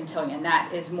 140 quintillion,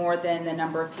 that is more than the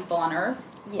number of people on Earth?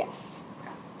 Yes.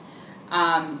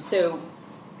 So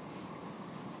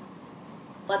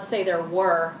let's say there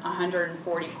were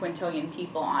 140 quintillion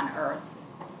people on Earth.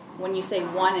 When you say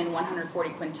 1 in 140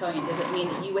 quintillion, does it mean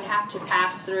that you would have to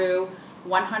pass through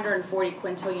 140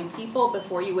 quintillion people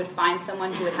before you would find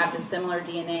someone who would have the similar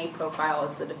DNA profile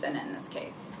as the defendant in this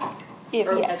case?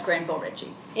 As Granville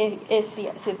Ritchie? If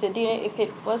the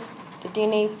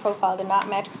DNA profile did not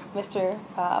match Mr.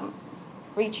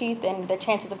 Ritchie, then the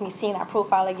chances of me seeing that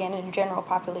profile again in the general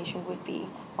population would be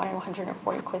 1 in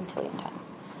 140 quintillion times.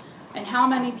 And how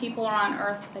many people are on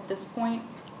Earth at this point?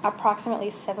 Approximately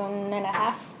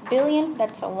 7.5 billion.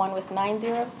 That's a 1 with 9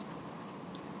 zeros.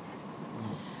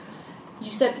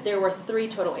 You said that there were 3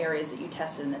 total areas that you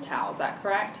tested in the towel. Is that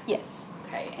correct? Yes.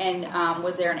 Okay. And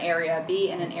was there an area B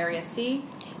and an area C?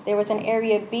 There was an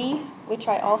area B, which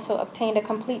I also obtained a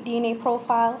complete DNA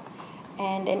profile,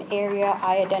 and an area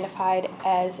I identified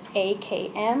as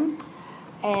AKM.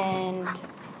 And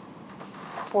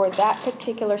for that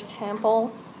particular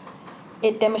sample,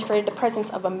 it demonstrated the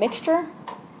presence of a mixture.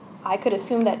 I could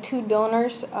assume that 2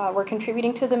 donors were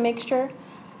contributing to the mixture,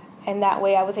 and that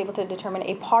way I was able to determine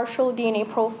a partial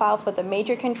DNA profile for the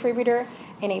major contributor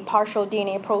and a partial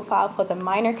DNA profile for the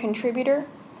minor contributor.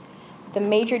 The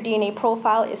major DNA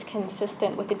profile is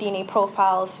consistent with the DNA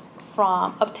profiles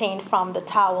obtained from the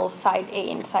towels side A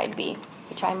and side B,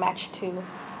 which I matched to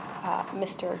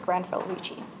Mr. Granville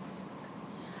Ritchie.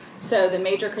 So the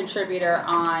major contributor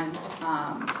on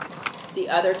the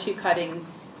other 2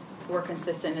 cuttings were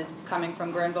consistent as coming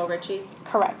from Granville Ritchie?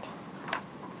 Correct.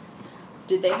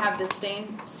 Did they have the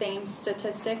same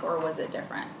statistic, or was it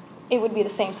different? It would be the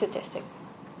same statistic.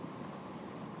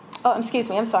 Oh, excuse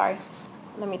me, I'm sorry.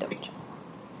 Let me double check.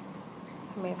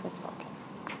 I may have misspoken.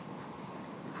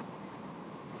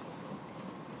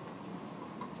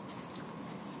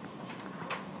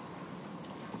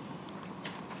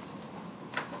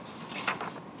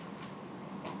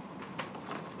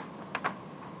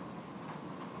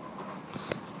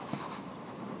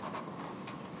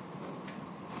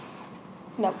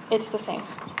 No, it's the same.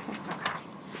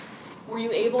 Were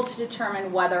you able to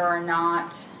determine whether or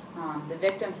not the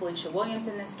victim, Felicia Williams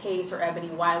in this case, or Ebony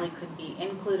Wiley could be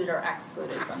included or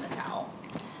excluded from the towel?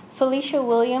 Felicia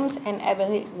Williams and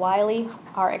Ebony Wiley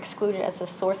are excluded as the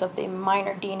source of the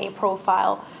minor DNA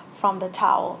profile from the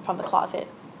towel, from the closet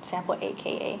sample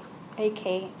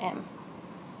AKM.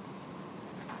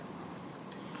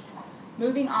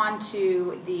 Moving on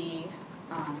to the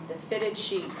fitted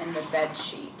sheet and the bed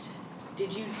sheet,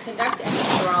 did you conduct any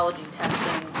serology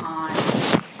testing on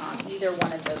either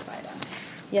one of those items?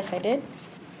 Yes, I did.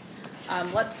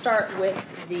 Let's start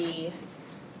with the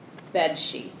bed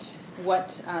sheet.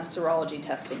 What serology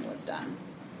testing was done?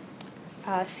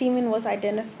 Semen was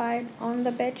identified on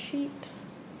the bed sheet.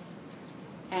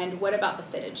 And what about the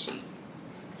fitted sheet?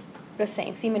 The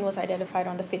same. Semen was identified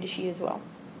on the fitted sheet as well.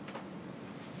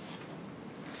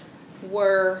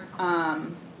 Were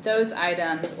those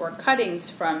items or cuttings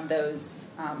from those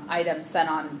items sent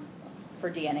on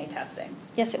for DNA testing?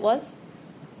 Yes, it was.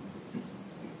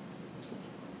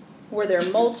 Were there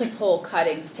multiple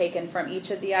cuttings taken from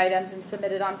each of the items and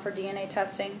submitted on for DNA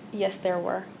testing? Yes, there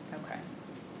were. Okay.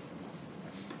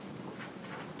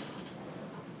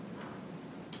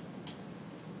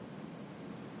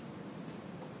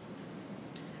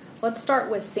 Let's start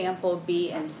with sample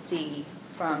B and C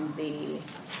from the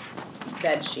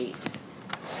bed sheet.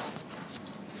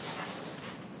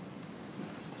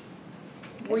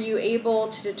 Were you able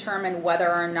to determine whether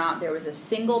or not there was a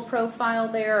single profile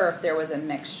there or if there was a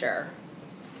mixture?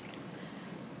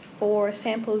 For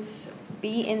samples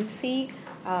B and C,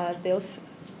 those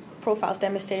profiles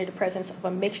demonstrated the presence of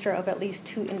a mixture of at least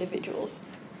 2 individuals.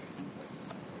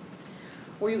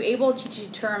 Were you able to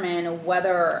determine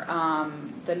whether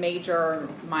the major or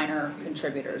minor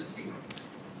contributors?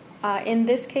 In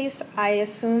this case, I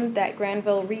assumed that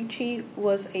Granville Ritchie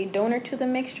was a donor to the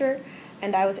mixture,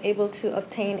 and I was able to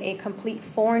obtain a complete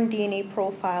foreign DNA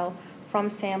profile from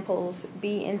samples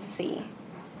B and C.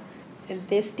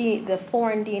 The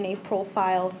foreign DNA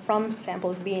profile from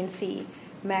samples B and C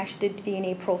matched the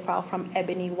DNA profile from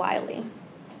Ebony Wiley.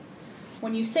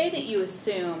 When you say that you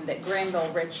assume that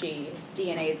Granville Ritchie's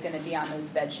DNA is going to be on those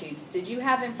bed sheets, did you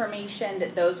have information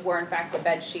that those were in fact the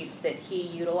bed sheets that he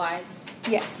utilized?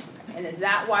 Yes. And is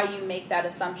that why you make that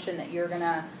assumption that you're going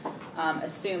to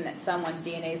assume that someone's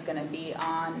DNA is going to be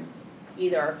on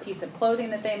either a piece of clothing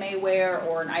that they may wear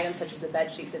or an item such as a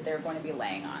bed sheet that they're going to be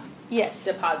laying on? Yes.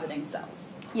 Depositing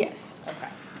cells? Yes. Okay.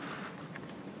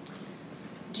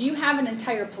 Do you have an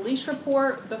entire police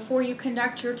report before you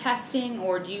conduct your testing,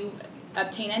 or do you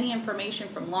obtain any information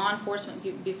from law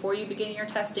enforcement before you begin your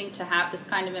testing to have this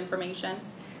kind of information?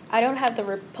 I don't have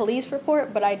the police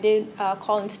report, but I did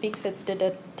call and speak with the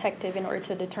detective in order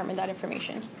to determine that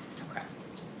information. Okay.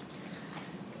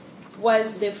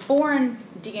 Was the foreign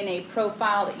DNA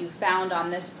profile that you found on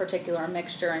this particular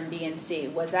mixture in B and C,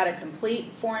 was that a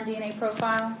complete foreign DNA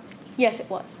profile? Yes, it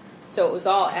was. So it was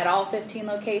at all 15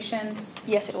 locations?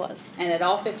 Yes, it was. And at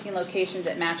all 15 locations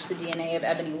it matched the DNA of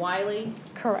Ebony Wiley?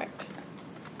 Correct.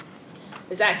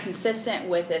 Is that consistent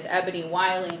with if Ebony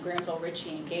Wiley and Granville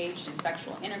Ritchie engaged in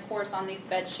sexual intercourse on these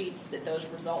bed sheets, that those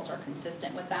results are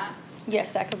consistent with that?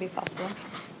 Yes, that could be possible.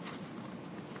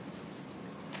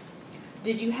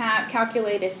 Did you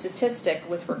calculate a statistic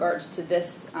with regards to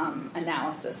this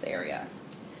analysis area?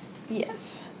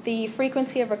 Yes. The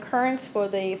frequency of occurrence for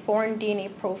the foreign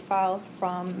DNA profile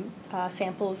from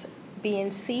samples B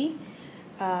and C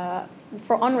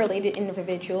for unrelated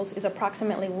individuals is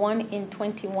approximately 1 in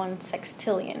 21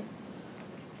 sextillion.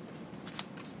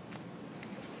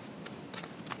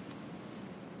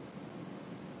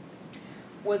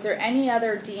 Was there any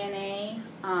other DNA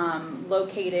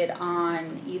located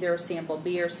on either sample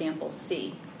B or sample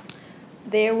C?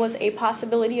 There was a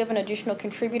possibility of an additional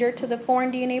contributor to the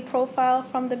foreign DNA profile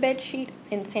from the bed sheet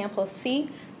in sample C,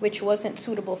 which wasn't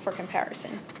suitable for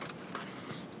comparison.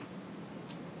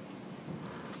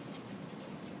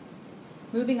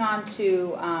 Moving on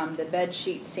to the bed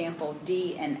sheet sample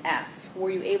D and F,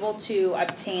 were you able to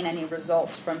obtain any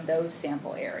results from those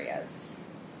sample areas?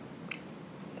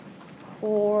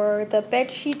 For the bed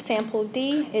sheet sample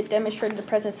D, it demonstrated the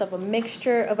presence of a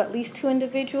mixture of at least 2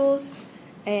 individuals,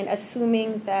 and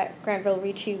assuming that Granville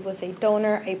Ritchie was a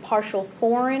donor, a partial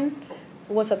foreign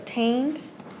was obtained.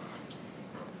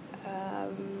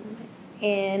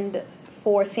 And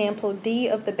for sample D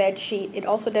of the bed sheet, it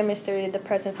also demonstrated the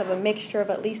presence of a mixture of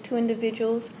at least 2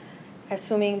 individuals.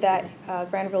 Assuming that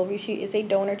Granville Ritchie is a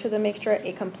donor to the mixture,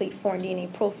 a complete foreign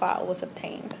DNA profile was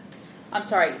obtained. I'm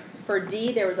sorry, for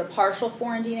D there was a partial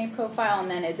foreign DNA profile, and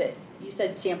then you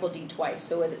said sample D twice,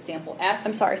 so is it sample F?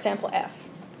 I'm sorry, sample F.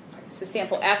 So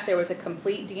sample F, there was a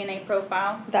complete DNA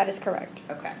profile? That is correct.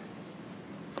 Okay.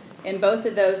 In both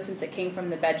of those, since it came from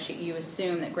the bed sheet, you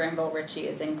assume that Granville Ritchie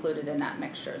is included in that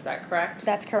mixture. Is that correct?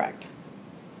 That's correct.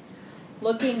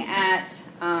 Looking at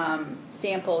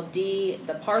sample D,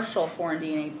 the partial foreign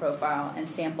DNA profile, and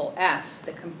sample F,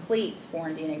 the complete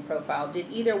foreign DNA profile, did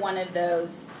either one of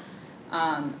those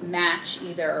match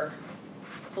either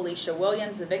Felicia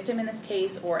Williams, the victim in this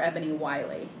case, or Ebony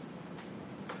Wiley?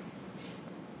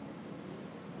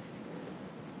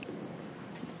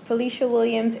 Felicia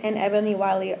Williams and Ebony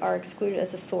Wiley are excluded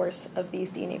as a source of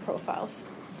these DNA profiles.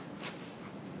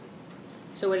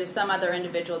 So it is some other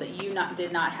individual that you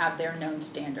did not have their known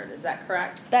standard. Is that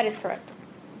correct? That is correct.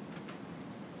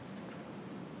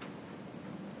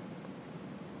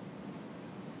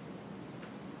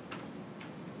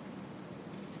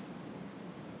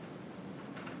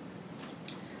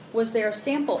 Was there a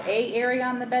sample A area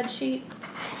on the bed sheet?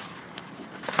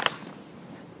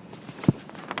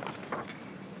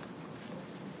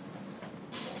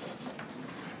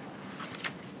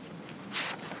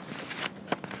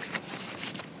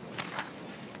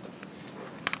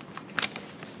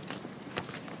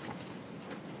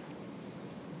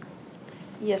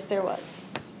 Yes, there was.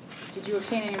 Did you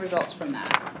obtain any results from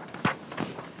that?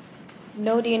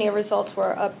 No DNA results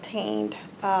were obtained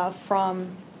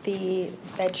from the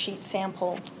bedsheet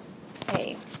sample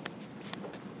A.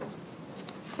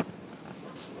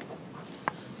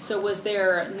 So was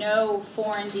there no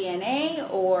foreign DNA,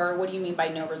 or what do you mean by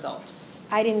no results?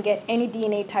 I didn't get any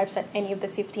DNA types at any of the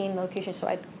 15 locations, so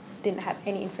I didn't have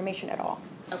any information at all.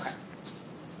 Okay.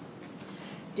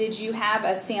 Did you have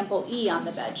a sample E on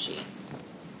the bed sheet?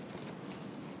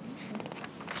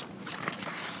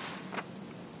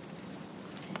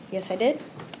 Yes, I did.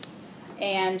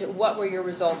 And what were your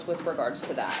results with regards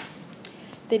to that?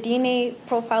 The DNA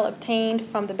profile obtained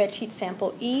from the bedsheet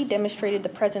sample E demonstrated the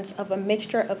presence of a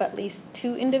mixture of at least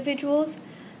 2 individuals.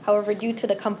 However, due to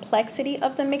the complexity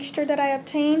of the mixture that I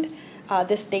obtained,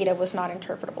 this data was not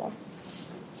interpretable.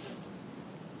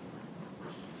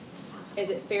 Is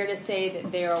it fair to say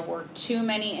that there were too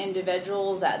many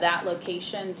individuals at that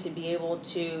location to be able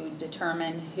to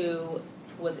determine who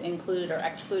was included or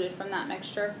excluded from that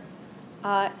mixture?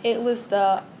 It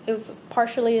was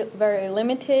partially very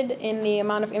limited in the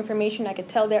amount of information. I could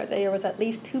tell that there was at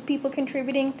least 2 people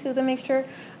contributing to the mixture,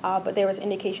 but there was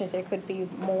indications there could be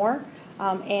more.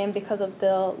 And because of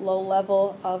the low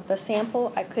level of the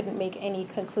sample, I couldn't make any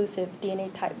conclusive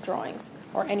DNA type drawings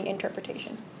or any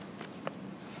interpretation.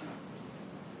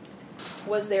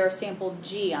 Was there a sample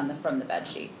G from the bed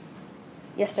sheet?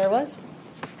 Yes, there was.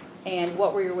 And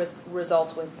what were your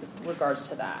results with regards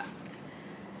to that?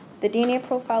 The DNA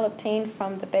profile obtained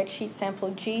from the bedsheet sample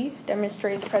G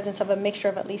demonstrated the presence of a mixture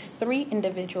of at least 3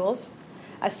 individuals.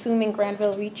 Assuming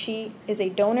Granville Ritchie is a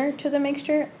donor to the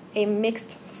mixture, a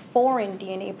mixed foreign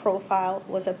DNA profile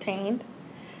was obtained,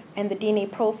 and the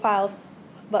DNA profiles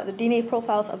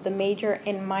of the major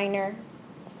and minor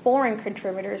foreign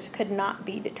contributors could not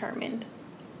be determined.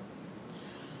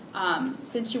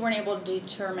 Since you weren't able to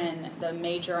determine the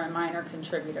major and minor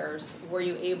contributors, were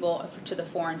you able, to the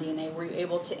foreign DNA, were you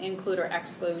able to include or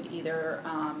exclude either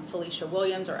Felicia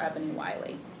Williams or Ebony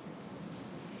Wiley?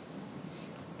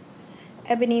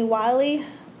 Ebony Wiley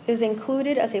is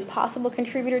included as a possible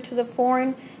contributor to the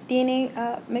foreign DNA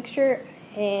mixture,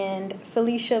 and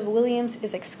Felicia Williams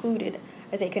is excluded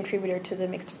as a contributor to the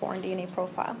mixed foreign DNA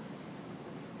profile.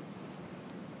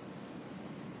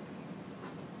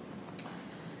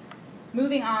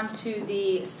 Moving on to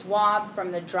the swab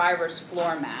from the driver's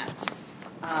floor mat,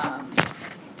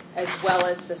 as well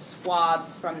as the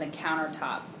swabs from the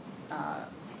countertop,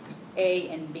 A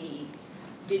and B.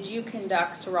 Did you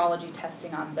conduct serology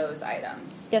testing on those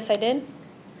items? Yes, I did.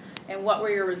 And what were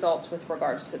your results with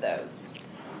regards to those?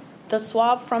 The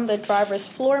swab from the driver's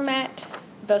floor mat,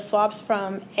 the swabs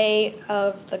from A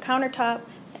of the countertop,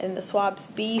 and the swabs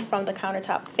B from the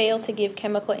countertop failed to give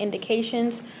chemical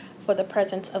indications for the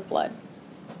presence of blood.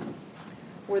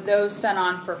 Were those sent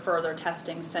on for further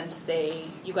testing since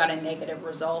you got a negative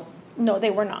result? No,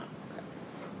 they were not.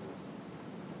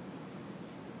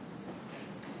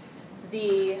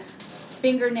 The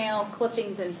fingernail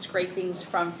clippings and scrapings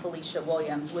from Felicia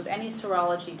Williams, was any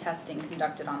serology testing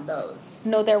conducted on those?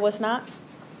 No, there was not.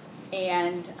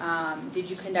 And did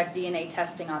you conduct DNA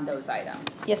testing on those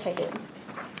items? Yes, I did.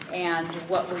 And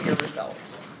what were your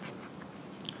results?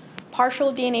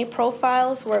 Partial DNA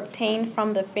profiles were obtained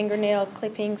from the fingernail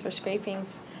clippings or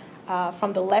scrapings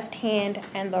from the left hand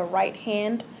and the right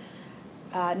hand.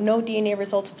 No DNA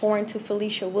results foreign to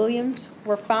Felicia Williams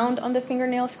were found on the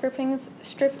fingernail scrapings,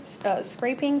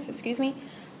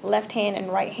 left hand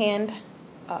and right hand,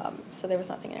 so there was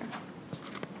nothing there.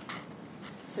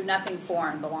 So nothing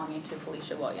foreign belonging to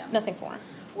Felicia Williams? Nothing foreign.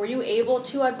 Were you able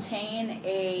to obtain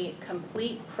a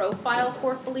complete profile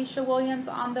for Felicia Williams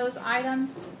on those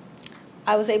items?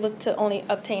 I was able to only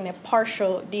obtain a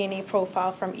partial DNA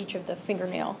profile from each of the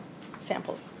fingernail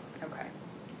samples. Okay.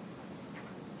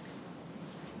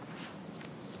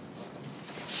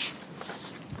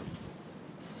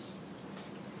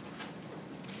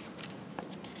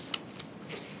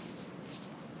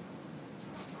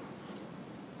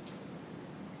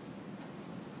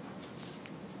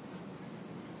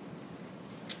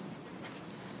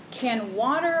 Can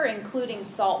water, including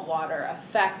salt water,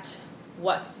 affect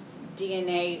what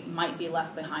DNA might be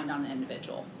left behind on an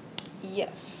individual?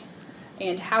 Yes.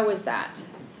 And how is that?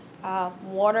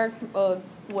 Water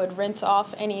would rinse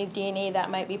off any DNA that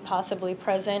might be possibly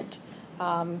present.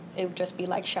 It would just be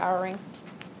like showering.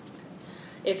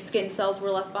 If skin cells were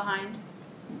left behind?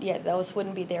 Yeah, those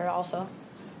wouldn't be there also.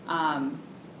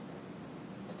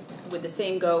 Would the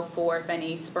same go for if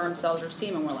any sperm cells or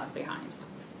semen were left behind?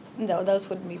 No, those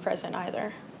wouldn't be present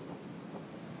either.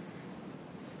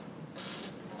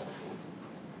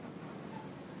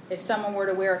 If someone were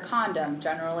to wear a condom,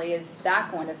 generally, is that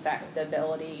going to affect the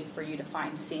ability for you to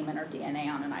find semen or DNA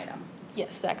on an item?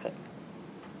 Yes, that could.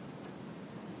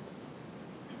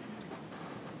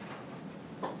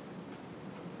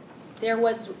 There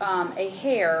was a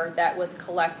hair that was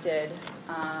collected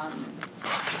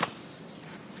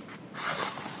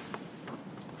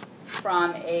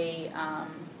from a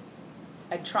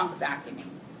trunk vacuuming.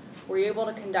 Were you able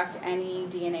to conduct any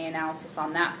DNA analysis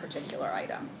on that particular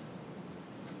item?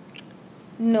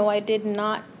 No, I did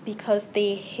not, because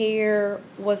the hair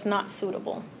was not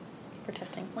suitable for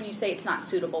testing. When you say it's not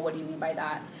suitable, what do you mean by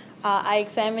that? I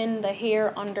examined the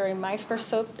hair under a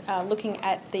microscope, looking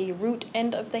at the root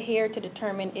end of the hair to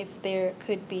determine if there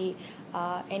could be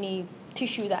any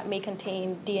tissue that may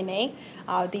contain DNA.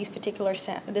 This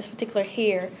particular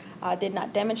hair did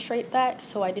not demonstrate that,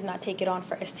 so I did not take it on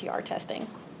for STR testing.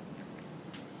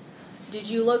 Did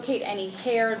you locate any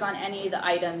hairs on any of the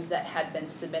items that had been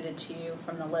submitted to you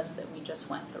from the list that we just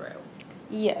went through?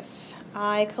 Yes,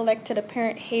 I collected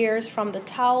apparent hairs from the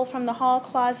towel from the hall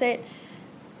closet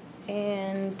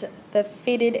and the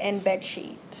fitted and bed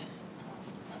sheet.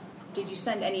 Did you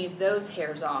send any of those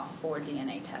hairs off for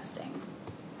DNA testing?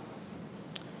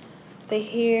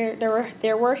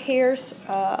 There were hairs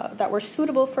that were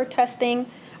suitable for testing,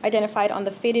 identified on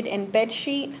the fitted and bed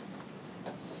sheet.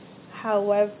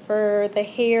 However, the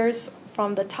hairs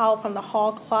from the towel from the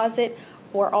hall closet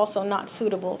were also not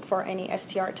suitable for any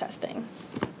STR testing.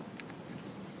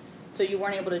 So you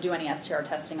weren't able to do any STR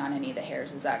testing on any of the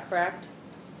hairs, is that correct?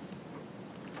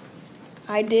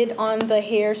 I did on the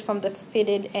hairs from the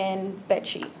fitted and bed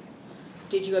sheet.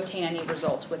 Did you obtain any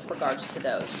results with regards to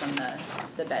those from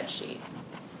the bed sheet?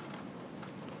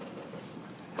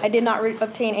 I did not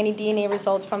obtain any DNA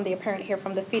results from the apparent hair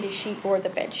from the fitted sheet or the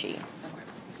bed sheet.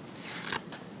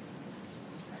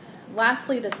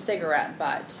 Lastly, the cigarette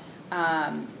butt.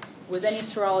 Was any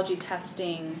serology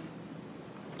testing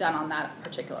done on that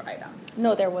particular item?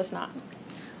 No, there was not.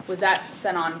 Was that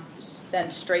sent on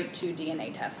then straight to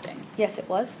DNA testing? Yes, it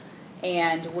was.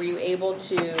 And were you able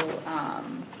to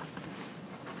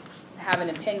have an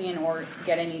opinion or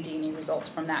get any DNA results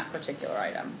from that particular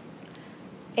item?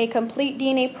 A complete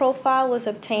DNA profile was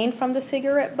obtained from the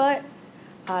cigarette butt.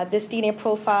 This DNA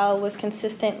profile was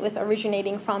consistent with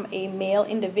originating from a male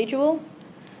individual.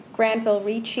 Granville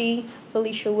Ritchie,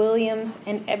 Felicia Williams,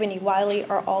 and Ebony Wiley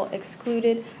are all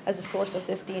excluded as a source of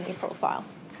this DNA profile.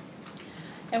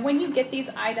 And when you get these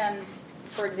items,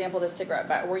 for example, the cigarette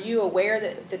butt, were you aware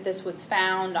that this was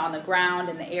found on the ground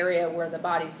in the area where the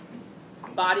body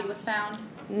was found?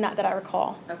 Not that I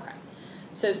recall. Okay.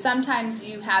 So sometimes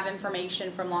you have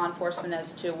information from law enforcement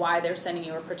as to why they're sending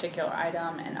you a particular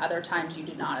item, and other times you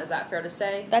do not. Is that fair to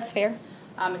say? That's fair.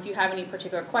 If you have any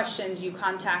particular questions, you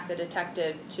contact the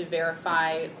detective to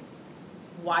verify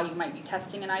why you might be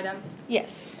testing an item?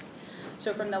 Yes.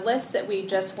 So from the list that we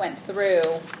just went through,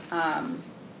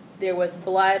 there was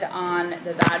blood on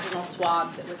the vaginal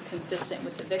swabs that was consistent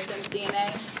with the victim's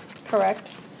DNA. Correct.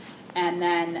 And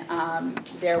then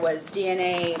there was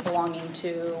DNA belonging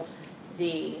to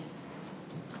the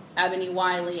Ebony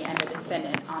Wiley and the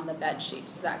defendant on the bed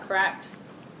sheets. Is that correct?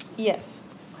 Yes.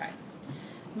 Okay.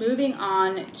 Moving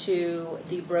on to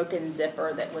the broken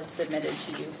zipper that was submitted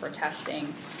to you for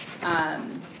testing.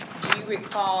 Do you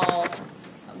recall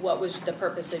what was the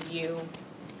purpose of you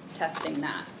testing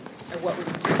that? Or what were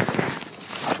you doing?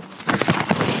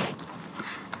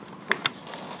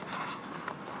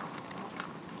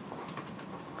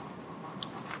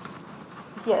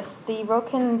 Yes, the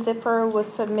broken zipper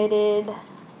was submitted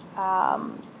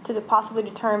to possibly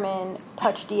determine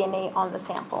touch DNA on the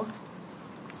sample.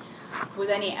 Was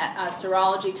any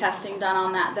serology testing done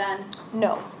on that then?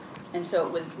 No. And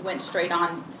so it went straight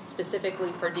on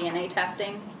specifically for DNA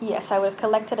testing? Yes, I would have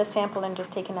collected a sample and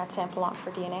just taken that sample on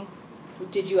for DNA.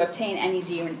 Did you obtain any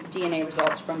DNA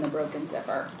results from the broken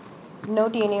zipper? No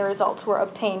DNA results were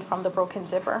obtained from the broken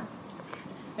zipper.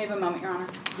 May I have a moment, Your Honor?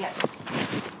 Yes.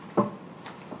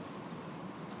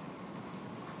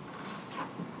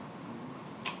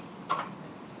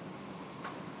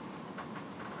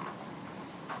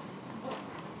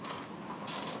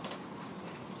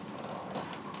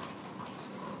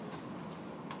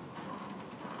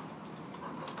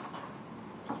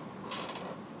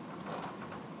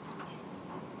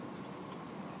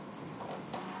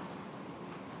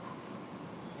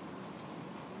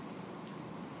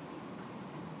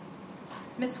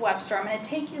 Ms. Webster, I'm going to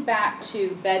take you back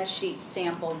to bed sheet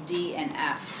sample D and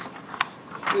F.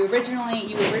 You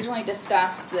originally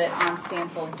discussed that on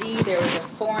sample D there was a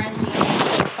foreign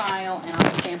DNA profile, and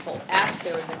on sample F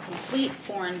there was a complete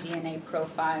foreign DNA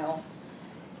profile,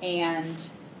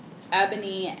 and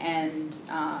Ebony and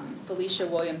Felicia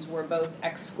Williams were both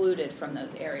excluded from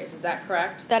those areas. Is that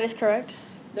correct? That is correct.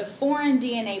 The foreign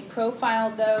DNA profile,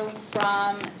 though,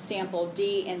 from sample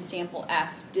D and sample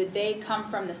F, did they come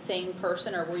from the same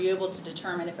person, or were you able to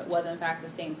determine if it was in fact the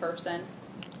same person?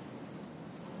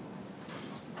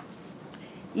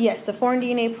 Yes, the foreign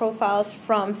DNA profiles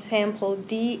from sample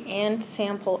D and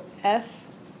sample F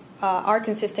are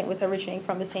consistent with originating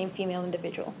from the same female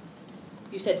individual.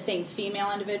 You said same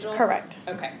female individual? Correct.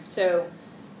 Okay, so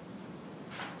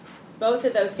both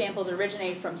of those samples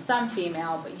originated from some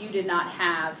female, but you did not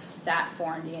have that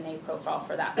foreign DNA profile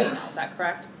for that female, is that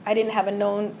correct? I didn't have a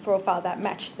known profile that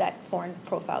matched that foreign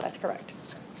profile, that's correct.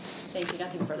 Thank you,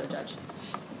 nothing further, Judge.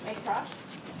 May Cross?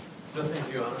 No, thank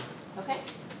you, Your Honor. Okay.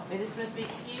 May this witness be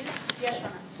excused? Yes, Your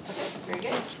Honor. Okay, very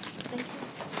good. Thank you.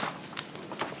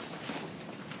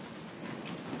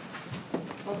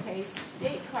 Okay,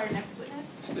 state, call your next witness.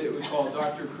 State we call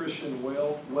Dr. Christian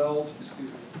Wells, excuse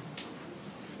me.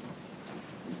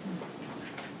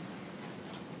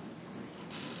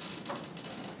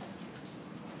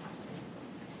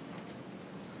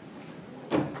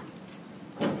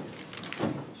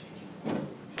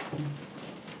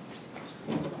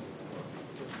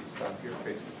 Stop here,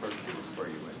 face the clerk, she will swear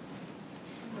you in.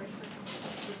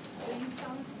 Do you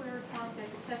solemnly swear or affirm that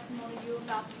the testimony you are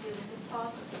about to give in this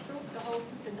cause is the truth, the whole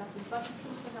truth, and nothing but the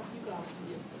truth, so help you God?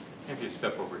 If you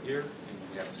step over here, and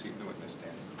you have a seat in the witness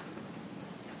stand.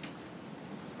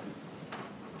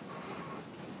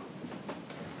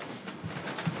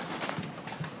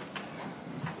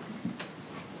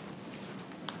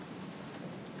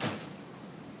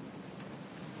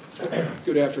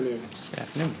 Good afternoon. Good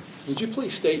afternoon. Would you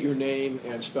please state your name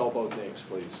and spell both names,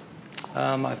 please?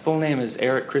 My full name is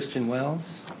Eric Christian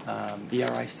Wells,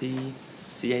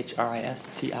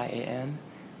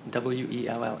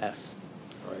 EricChristianWells.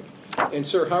 All right. And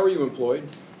sir, how are you employed?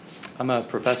 I'm a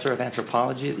professor of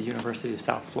anthropology at the University of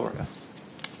South Florida.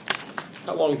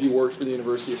 How long have you worked for the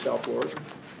University of South Florida?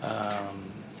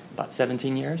 About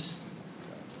 17 years.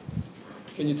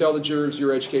 Can you tell the jurors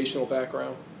your educational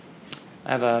background?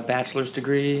 I have a bachelor's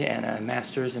degree and a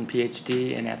master's and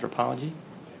PhD in anthropology.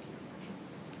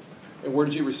 And where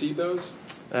did you receive those?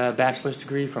 A bachelor's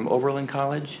degree from Oberlin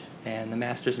College and the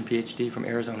master's and PhD from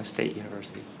Arizona State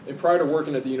University. And prior to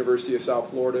working at the University of South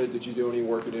Florida, did you do any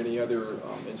work at any other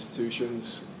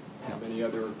institutions, No. any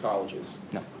other colleges?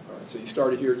 No. All right, so you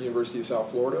started here at the University of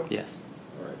South Florida? Yes.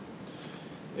 All right.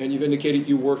 And you've indicated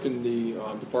you work in the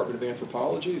Department of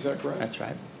Anthropology, is that correct? That's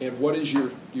right. And what is your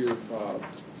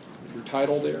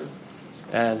title there?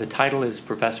 The title is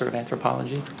Professor of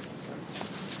Anthropology.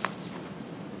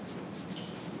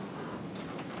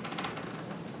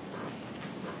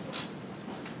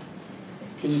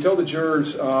 Can you tell the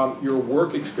jurors your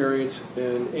work experience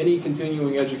and any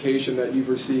continuing education that you've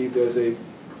received as a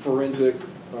forensic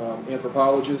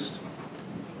anthropologist?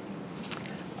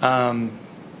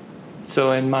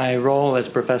 So in my role as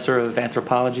professor of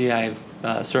anthropology, I've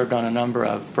served on a number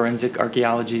of forensic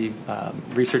archaeology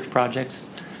research projects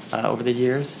over the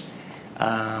years.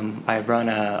 I've run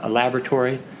a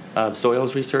laboratory of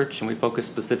soils research, and we focus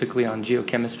specifically on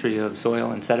geochemistry of soil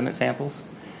and sediment samples.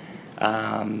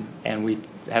 And we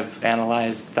have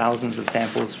analyzed thousands of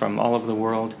samples from all over the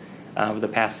world over the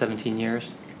past 17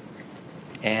 years.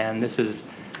 And this has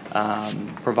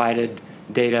provided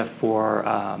data for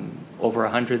over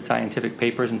 100 scientific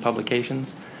papers and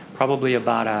publications, probably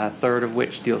about a third of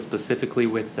which deal specifically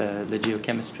with the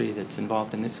geochemistry that's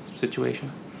involved in this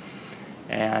situation.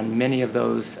 And many of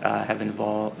those have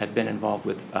been involved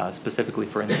with specifically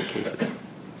forensic cases.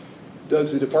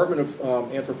 Does the Department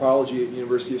of Anthropology at the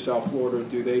University of South Florida,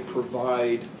 do they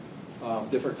provide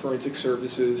different forensic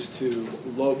services to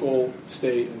local,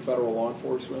 state, and federal law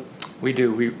enforcement? We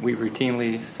do. We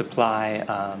routinely supply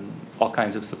all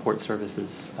kinds of support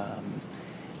services,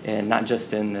 and not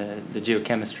just in the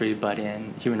geochemistry, but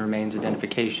in human remains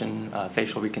identification,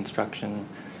 facial reconstruction,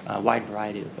 a wide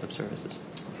variety of services.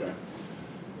 Okay.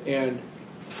 And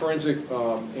forensic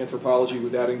anthropology,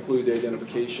 would that include the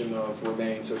identification of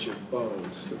remains such as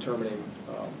bones, determining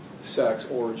sex,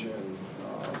 origin,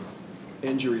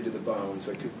 injury to the bones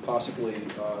that could possibly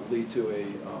lead to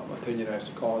an opinion as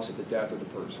to cause of the death of the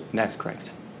person? That's correct.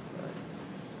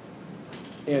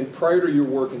 And prior to your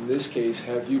work in this case,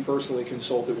 have you personally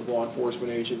consulted with law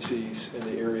enforcement agencies in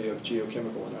the area of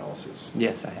geochemical analysis?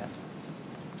 Yes, I have.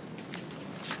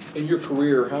 In your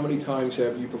career, how many times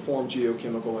have you performed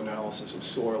geochemical analysis of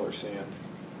soil or sand?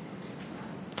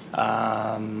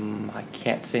 I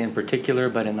can't say in particular,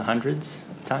 but in the hundreds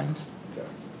of times. Okay.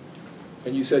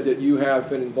 And you said that you have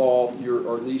been involved,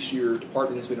 or at least your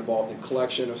department has been involved in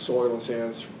collection of soil and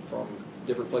sands from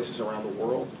different places around the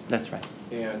world? That's right.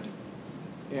 And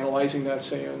analyzing that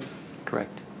sand?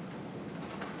 Correct.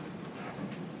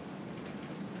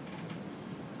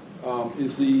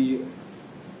 Is the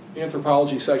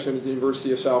anthropology section at the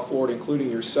University of South Florida, including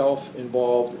yourself,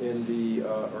 involved in the,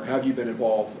 or have you been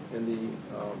involved in the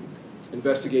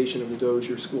investigation of the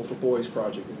Dozier School for Boys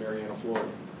project in Marianna, Florida?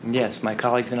 Yes, my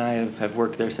colleagues and I have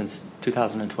worked there since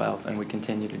 2012, and we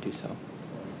continue to do so.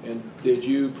 And did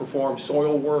you perform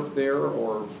soil work there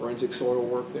or forensic soil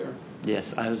work there?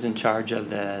 Yes, I was in charge of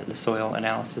the soil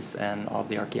analysis and all of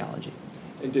the archaeology.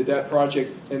 And did that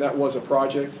project, and that was a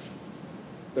project?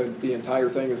 The entire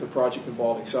thing is a project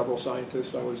involving several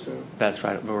scientists, I would assume? That's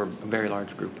right, we're a very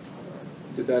large group.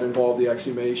 Did that involve the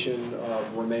exhumation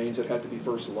of remains that had to be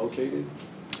first located?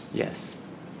 Yes.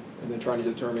 And then trying to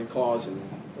determine cause and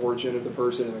origin of the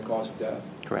person and the cause of death?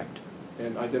 Correct.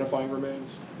 And identifying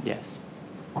remains? Yes.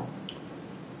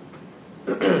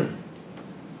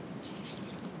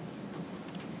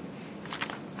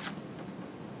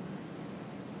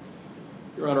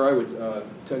 Your Honor, I would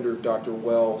tender Dr.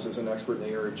 Wells as an expert in the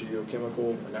area of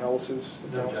geochemical analysis.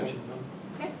 No objection.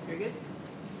 Okay, very good.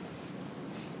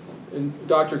 And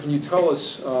Doctor, can you tell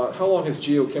us how long has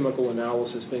geochemical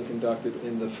analysis been conducted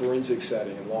in the forensic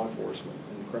setting in law enforcement,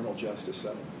 in the criminal justice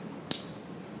setting?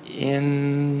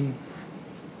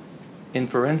 In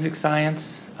forensic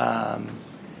science,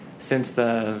 since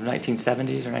the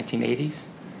 1970s or 1980s,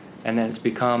 and then it's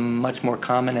become much more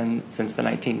common since the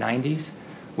 1990s,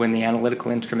 when the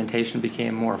analytical instrumentation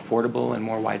became more affordable and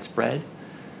more widespread.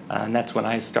 And that's when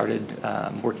I started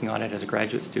working on it as a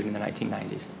graduate student in the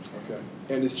 1990s. Okay.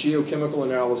 And is geochemical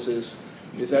analysis,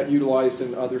 is that utilized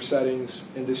in other settings,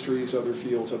 industries, other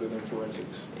fields other than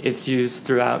forensics? It's used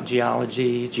throughout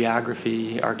geology,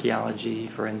 geography, archaeology,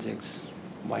 forensics,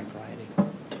 wide variety.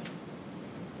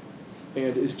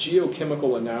 And is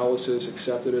geochemical analysis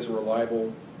accepted as a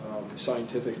reliable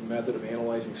scientific method of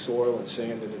analyzing soil and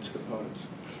sand and its components?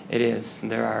 It is.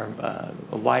 There are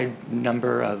a wide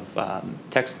number of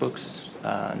textbooks,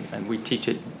 and we teach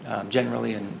it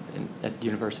generally at the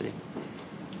university.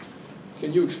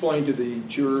 Can you explain to the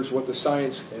jurors what the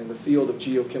science and the field of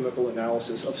geochemical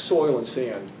analysis of soil and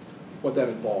sand, what that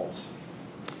involves?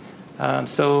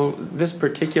 So this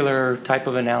particular type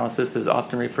of analysis is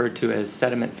often referred to as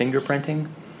sediment fingerprinting,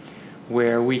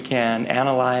 where we can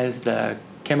analyze the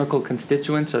chemical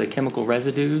constituents or the chemical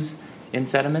residues in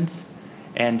sediments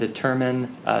and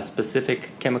determine a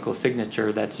specific chemical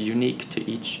signature that's unique to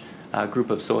each group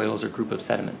of soils or group of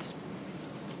sediments.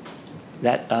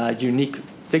 That unique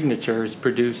signature is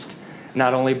produced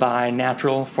not only by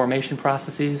natural formation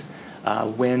processes,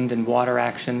 wind and water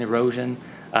action, erosion,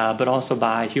 but also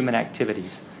by human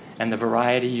activities and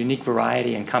the unique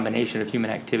variety and combination of human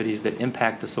activities that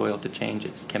impact the soil to change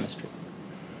its chemistry.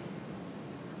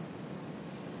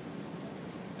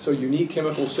 So unique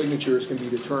chemical signatures can be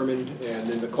determined, and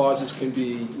then the causes can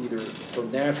be either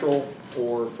from natural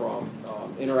or from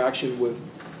interaction with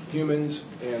humans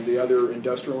and the other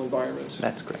industrial environments?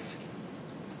 That's correct.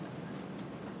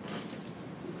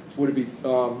 Would it be,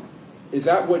 is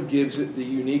that what gives it the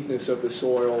uniqueness of the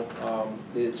soil,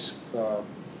 its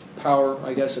power,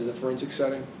 I guess, in the forensic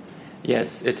setting?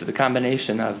 Yes, it's the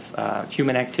combination of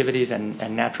human activities and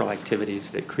natural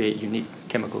activities that create unique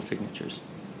chemical signatures.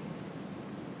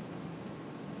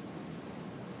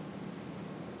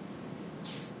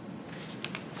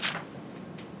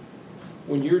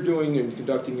 When you're doing and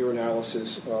conducting your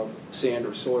analysis of sand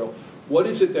or soil, what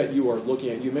is it that you are looking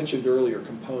at? You mentioned earlier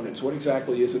components. What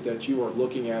exactly is it that you are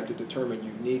looking at to determine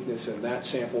uniqueness in that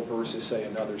sample versus, say,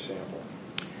 another sample?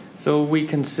 So we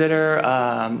consider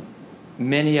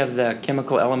many of the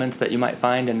chemical elements that you might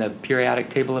find in the periodic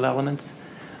table of elements.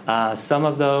 Some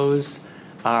of those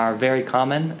are very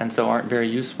common and so aren't very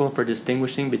useful for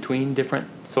distinguishing between different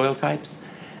soil types.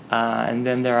 And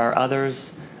then there are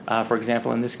others, for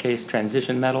example, in this case,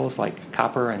 transition metals like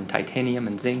copper and titanium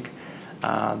and zinc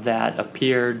that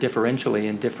appear differentially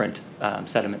in different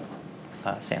sediment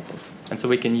samples. And so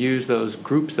we can use those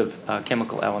groups of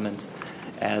chemical elements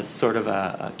as sort of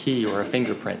a key or a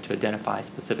fingerprint to identify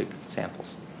specific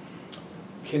samples.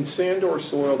 Can sand or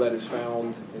soil that is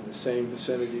found in the same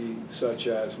vicinity, such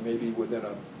as maybe within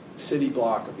a city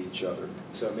block of each other,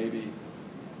 so maybe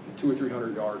 200 or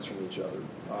 300 yards from each other,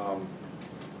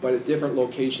 but at different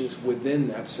locations within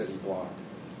that city block,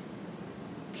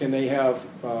 can they have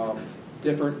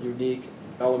different unique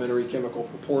elementary chemical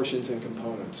proportions and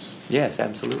components? Yes,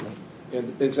 absolutely.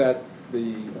 And is that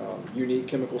the unique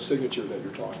chemical signature that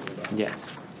you're talking about? Yes.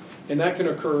 And that can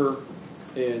occur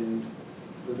in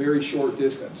a very short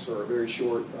distance or a very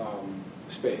short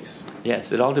space?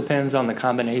 Yes, it all depends on the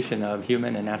combination of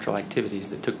human and natural activities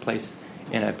that took place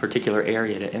in a particular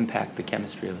area to impact the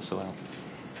chemistry of the soil.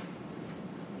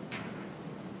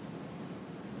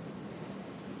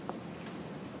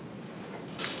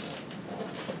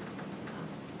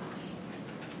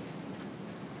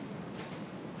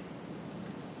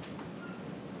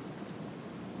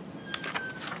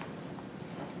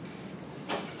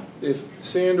 if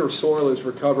sand or soil is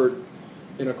recovered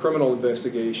in a criminal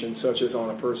investigation, such as on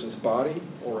a person's body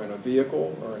or in a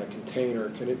vehicle or in a container,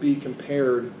 can it be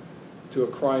compared to a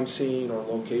crime scene or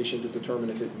location to determine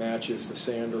if it matches the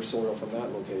sand or soil from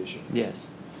that location? Yes.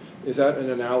 Is that an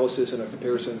analysis and a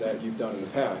comparison that you've done in the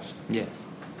past? Yes.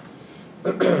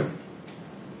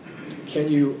 Can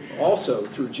you also,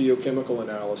 through geochemical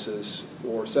analysis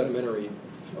or sedimentary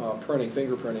printing,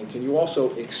 fingerprinting, can you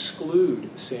also exclude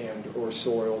sand or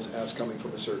soils as coming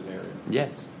from a certain area?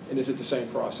 Yes. And is it the same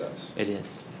process? It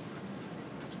is.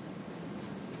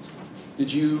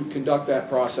 Did you conduct that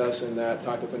process and that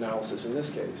type of analysis in this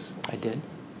case? I did.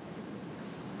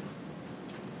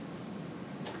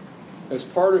 As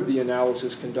part of the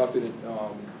analysis conducted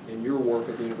in your work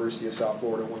at the University of South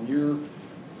Florida, when you're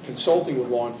consulting with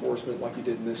law enforcement like you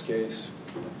did in this case,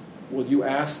 will you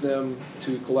ask them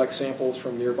to collect samples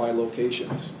from nearby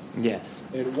locations? Yes.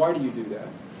 And why do you do that?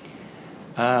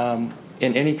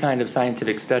 In any kind of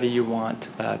scientific study, you want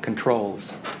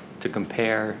controls to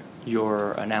compare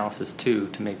your analysis to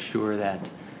make sure that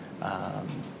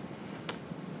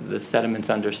the sediments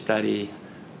under study,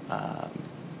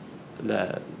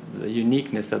 the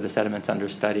uniqueness of the sediments under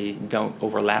study don't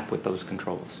overlap with those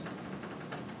controls.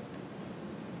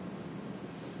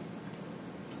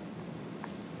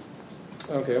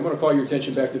 Okay, I'm going to call your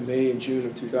attention back to May and June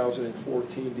of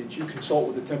 2014. Did you consult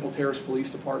with the Temple Terrace Police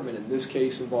Department in this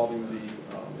case involving the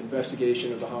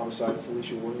investigation of the homicide of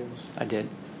Felicia Williams? I did.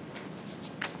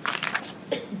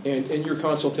 And in your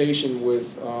consultation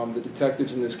with the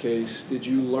detectives in this case, did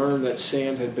you learn that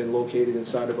sand had been located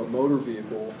inside of a motor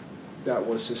vehicle that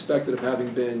was suspected of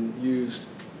having been used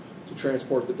to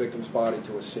transport the victim's body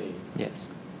to a scene? Yes.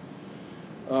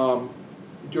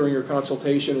 During your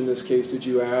consultation in this case, did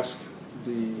you ask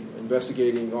the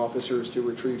investigating officers to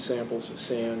retrieve samples of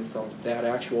sand from that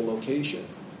actual location?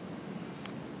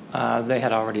 They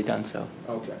had already done so.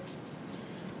 Okay.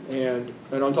 And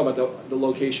I'm talking about the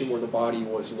location where the body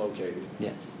was located.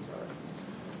 Yes. All right.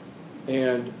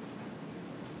 And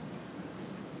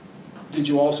did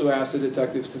you also ask the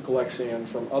detectives to collect sand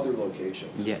from other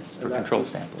locations? Yes, for And that control was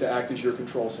samples. To act as your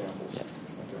control samples? Yes.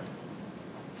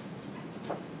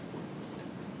 Okay.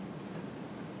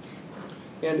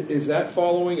 And is that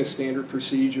following a standard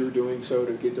procedure, doing so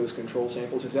to get those control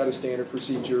samples? Is that a standard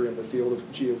procedure in the field of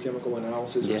geochemical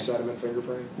analysis or Yes. sediment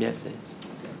fingerprinting? Yes, it is.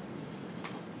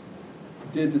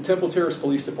 Did the Temple Terrace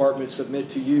Police Department submit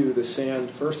to you the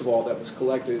sand, first of all, that was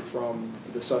collected from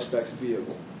the suspect's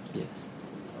vehicle? Yes.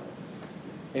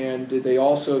 And did they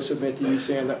also submit to you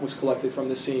sand that was collected from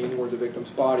the scene where the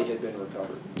victim's body had been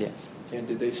recovered? Yes. And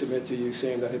did they submit to you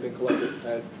sand that had been collected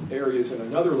at areas in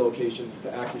another location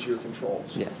to act as your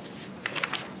controls? Yes.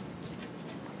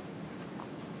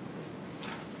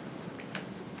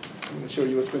 I'm going to show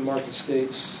you what's been marked as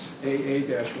states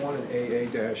AA-1 and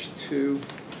AA-2.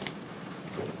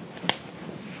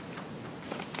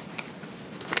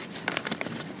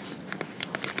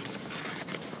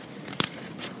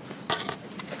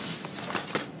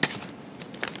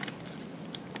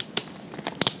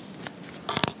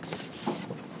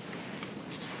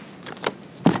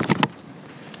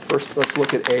 First, let's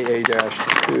look at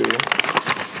AA-2.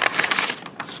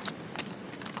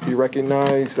 Do you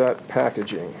recognize that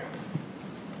packaging?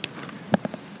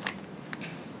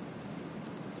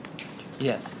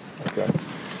 Yes. Okay.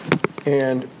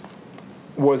 And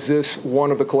was this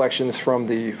one of the collections from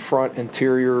the front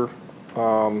interior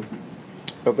of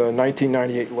the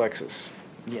 1998 Lexus?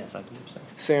 Yes, I believe so.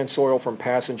 Sand soil from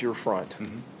passenger front.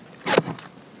 Mm-hmm.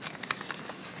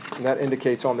 And that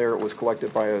indicates on there it was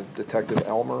collected by a Detective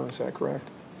Elmer, is that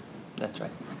correct? That's right.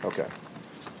 Okay.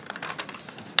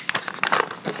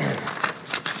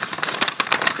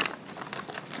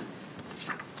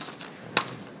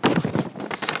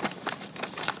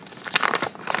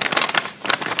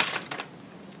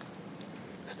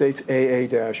 States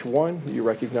AA-1, do you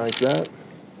recognize that?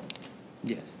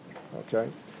 Yes. Okay.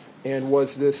 And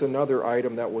was this another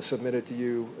item that was submitted to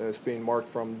you as being marked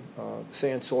from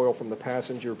sand soil from the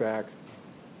passenger back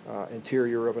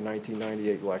interior of a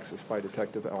 1998 Lexus by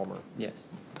Detective Elmer? Yes.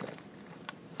 Okay.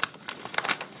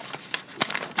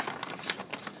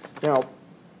 Now,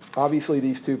 obviously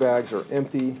these two bags are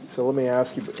empty, so let me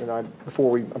ask you, and I'm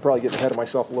probably getting ahead of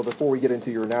myself a little bit, before we get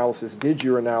into your analysis, did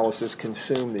your analysis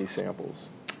consume these samples?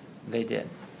 They did.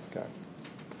 Okay.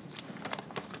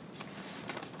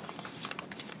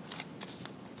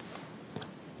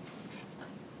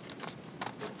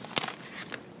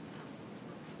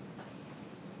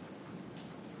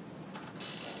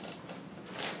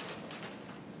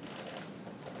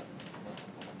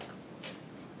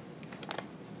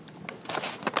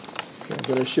 Okay. I'm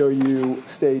going to show you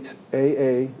states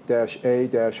AA-A-1,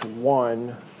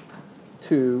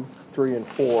 2, 3, and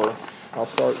 4. I'll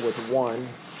start with 1.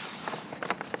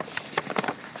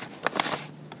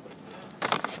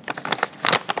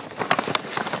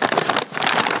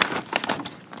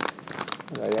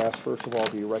 And I asked, first of all,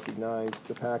 do you recognize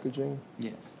the packaging?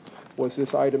 Yes. Was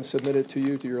this item submitted to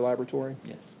you, to your laboratory?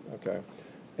 Yes. Okay.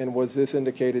 And was this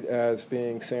indicated as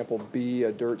being sample B,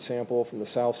 a dirt sample from the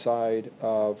south side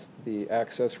of the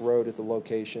access road at the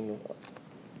location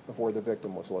of where the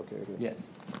victim was located? Yes.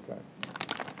 Okay.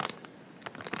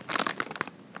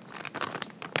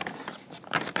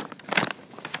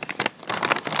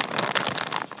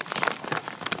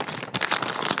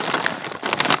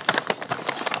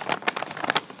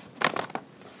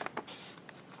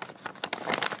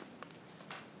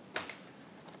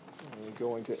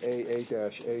 Going to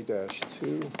AA-A-2.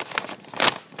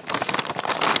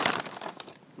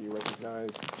 Do you recognize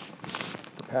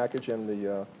the package and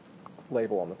the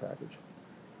label on the package?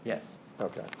 Yes.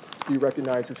 Okay. Do you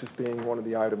recognize this as being one of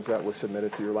the items that was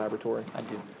submitted to your laboratory? I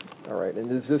do. All right.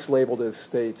 And is this labeled as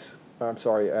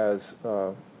as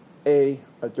A,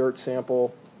 a dirt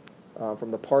sample from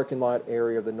the parking lot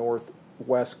area of the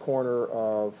northwest corner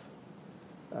of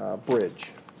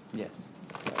Bridge? Yes.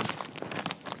 Okay.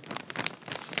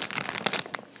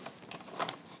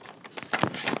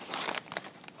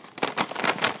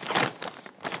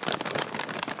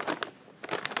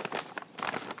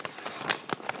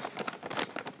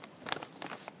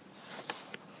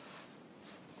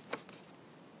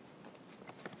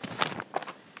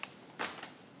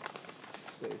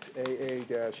 States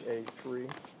AA-A3. Do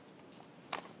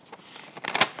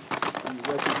you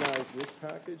recognize this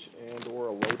package and or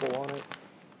a label on it?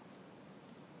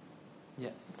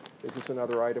 Yes. Is this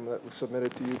another item that was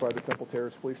submitted to you by the Temple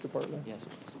Terrace Police Department? Yes.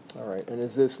 All right. And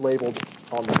is this labeled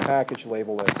on the package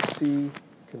label as C,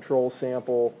 control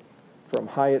sample from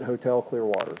Hyatt Hotel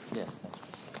Clearwater? Yes. That's right.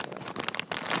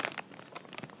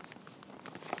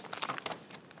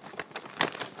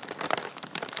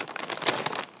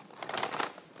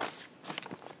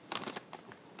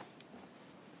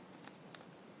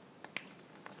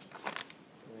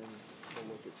 And we'll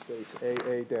look at states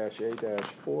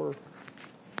AA-A-4.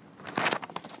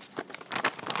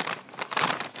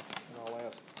 And I'll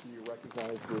ask, do you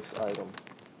recognize this item?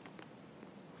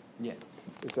 Yes.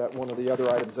 Is that one of the other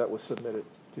items that was submitted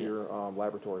to your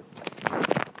laboratory?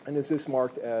 And is this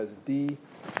marked as D,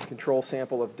 control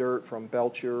sample of dirt from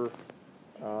Belcher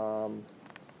And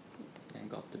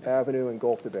Gulf to Bay. Avenue in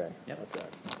Gulf to Bay? Yep. Okay.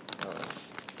 All right.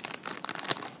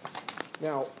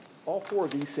 Now, all 4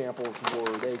 of these samples,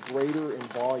 were they greater in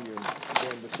volume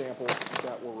than the samples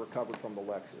that were recovered from the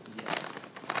Lexus? Yes.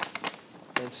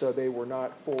 And so they were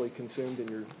not fully consumed in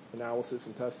your analysis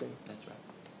and testing? That's right.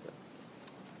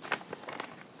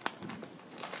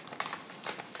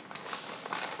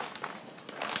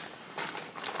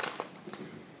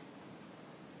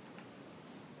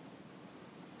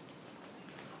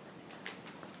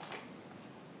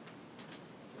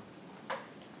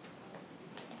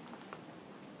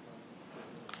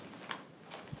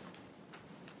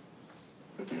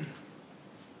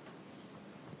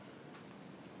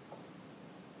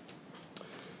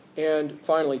 And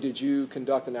finally, did you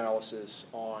conduct analysis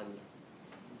on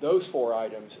those 4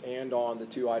 items and on the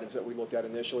 2 items that we looked at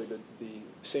initially, the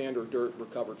sand or dirt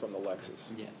recovered from the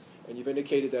Lexus? Yes. And you've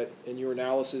indicated that in your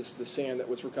analysis, the sand that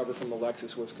was recovered from the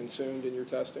Lexus was consumed in your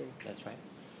testing? That's right.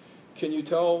 Can you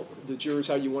tell the jurors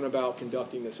how you went about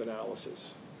conducting this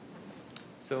analysis?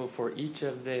 So for each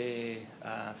of the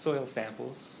soil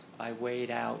samples, I weighed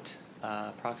out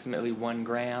approximately 1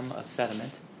 gram of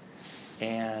sediment,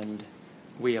 and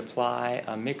we apply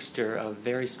a mixture of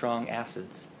very strong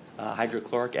acids,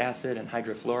 hydrochloric acid and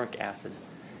hydrofluoric acid.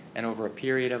 And over a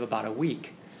period of about a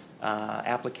week,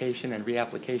 application and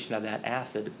reapplication of that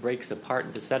acid breaks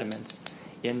apart the sediments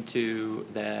into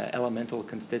the elemental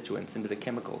constituents, into the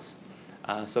chemicals,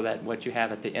 so that what you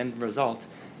have at the end result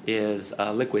is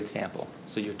a liquid sample.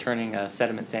 So you're turning a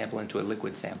sediment sample into a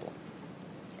liquid sample.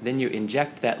 Then you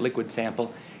inject that liquid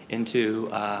sample into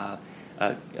a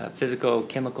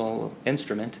physicochemical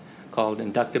instrument called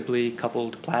inductively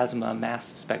coupled plasma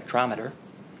mass spectrometer.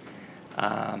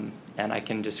 And I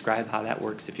can describe how that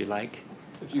works if you like.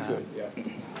 If you could,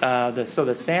 yeah. So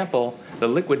the sample, the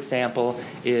liquid sample,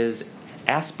 is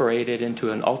aspirated into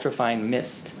an ultrafine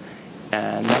mist,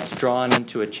 and that's drawn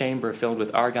into a chamber filled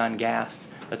with argon gas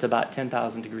that's about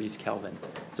 10,000 degrees Kelvin.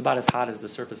 It's about as hot as the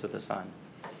surface of the sun.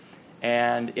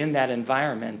 And in that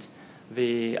environment,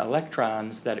 the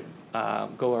electrons that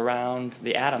go around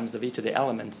the atoms of each of the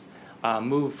elements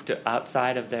move to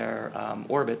outside of their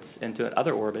orbits into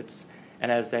other orbits,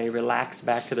 and as they relax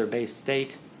back to their base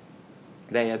state,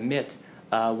 they emit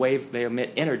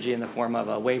energy in the form of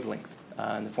a wavelength,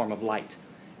 in the form of light.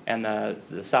 And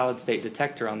the solid state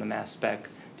detector on the mass spec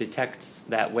detects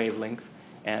that wavelength,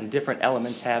 and different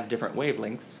elements have different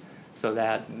wavelengths, so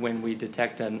that when we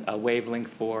detect a wavelength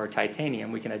for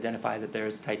titanium, we can identify that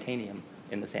there's titanium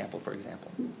in the sample, for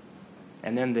example.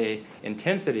 And then the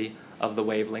intensity of the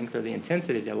wavelength, or the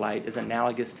intensity of the light, is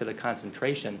analogous to the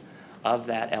concentration of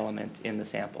that element in the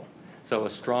sample. So a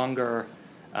stronger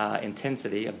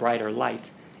intensity, a brighter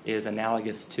light, is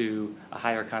analogous to a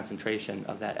higher concentration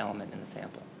of that element in the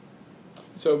sample.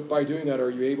 So by doing that, are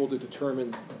you able to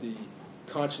determine the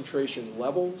concentration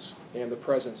levels and the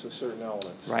presence of certain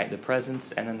elements? Right, the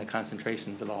presence and then the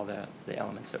concentrations of all the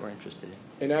elements that we're interested in.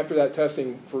 And after that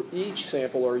testing, for each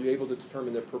sample, are you able to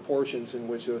determine the proportions in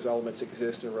which those elements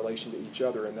exist in relation to each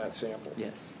other in that sample?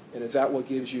 Yes. And is that what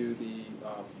gives you the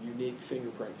unique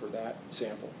fingerprint for that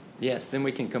sample? Yes, then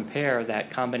we can compare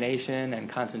that combination and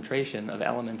concentration of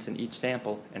elements in each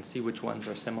sample and see which ones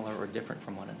are similar or different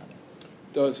from one another.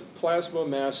 Does plasma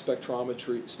mass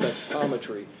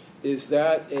spectrometry, is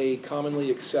that a commonly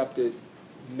accepted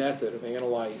method of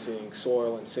analyzing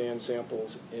soil and sand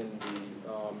samples in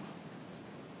the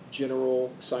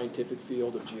general scientific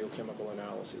field of geochemical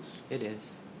analysis? It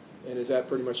is. And is that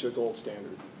pretty much the gold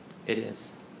standard? It is.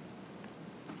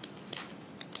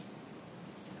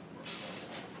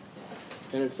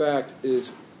 And in fact,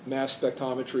 is mass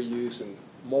spectrometry used in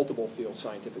multiple fields,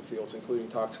 scientific fields, including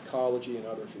toxicology and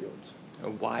other fields? A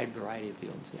wide variety of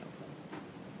fields, yeah.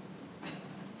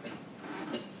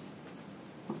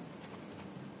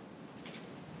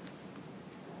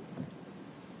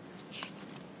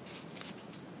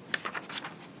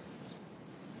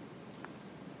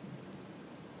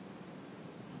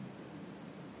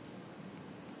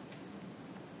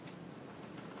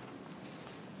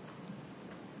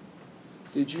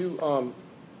 Did you,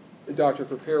 Doctor,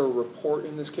 prepare a report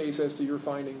in this case as to your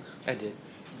findings? I did.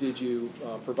 Did you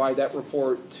provide that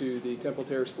report to the Temple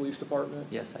Terrace Police Department?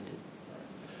 Yes, I did.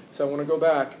 So I want to go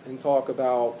back and talk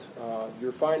about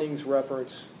your findings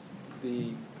reference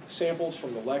the samples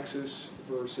from the Lexus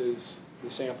versus the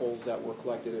samples that were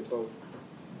collected at both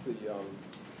the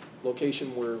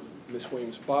location where Ms.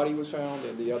 Williams' body was found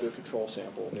and the other control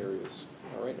sample areas.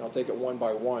 All right, and I'll take it one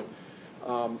by one.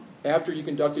 After you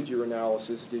conducted your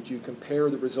analysis, did you compare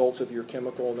the results of your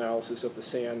chemical analysis of the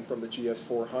sand from the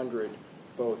GS400,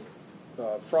 both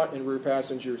front and rear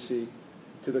passenger seat,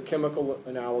 to the chemical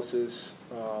analysis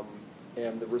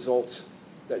and the results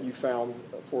that you found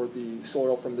for the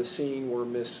soil from the scene where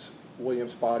Ms.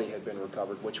 Williams' body had been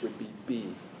recovered, which would be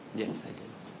B? Yes, I did.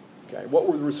 Okay. What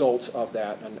were the results of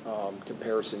that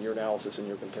comparison, your analysis and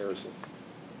your comparison?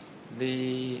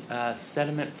 The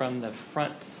sediment from the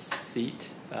front seat,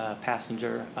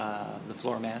 passenger, the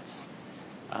floor mats,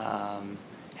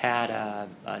 had a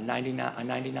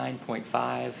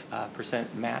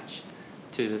 99.5% match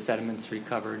to the sediments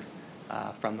recovered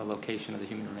from the location of the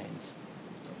human remains.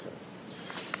 Okay.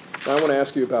 Now I want to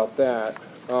ask you about that.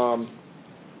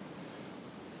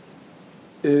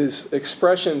 Is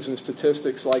expressions and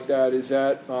statistics like that, is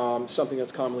that something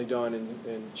that's commonly done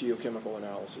in geochemical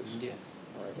analysis? Yes.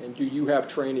 All right. And do you have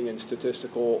training in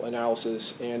statistical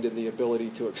analysis and in the ability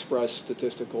to express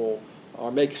statistical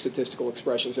or make statistical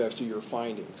expressions as to your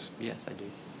findings? Yes, I do.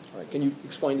 All right. Can you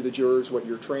explain to the jurors what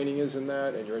your training is in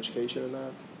that and your education in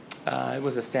that? It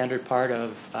was a standard part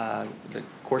of the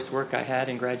coursework I had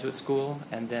in graduate school,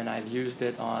 and then I've used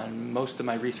it on most of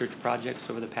my research projects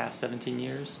over the past 17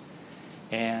 years.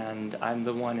 And I'm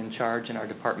the one in charge in our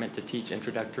department to teach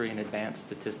introductory and advanced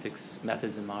statistics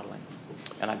methods and modeling.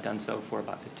 And I've done so for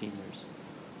about 15 years.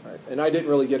 All right. And I didn't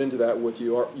really get into that with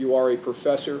you. You are a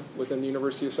professor within the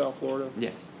University of South Florida?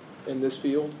 Yes. In this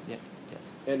field? Yeah.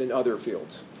 Yes. And in other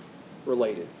fields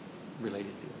related?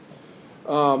 Related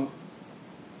fields.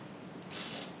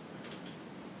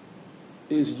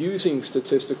 Is using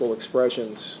statistical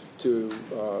expressions to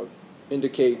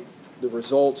indicate the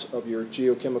results of your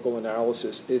geochemical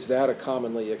analysis, is that a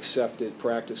commonly accepted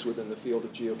practice within the field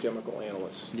of geochemical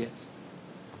analysts? Yes.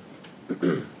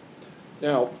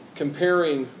 Now,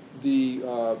 comparing the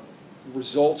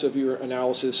results of your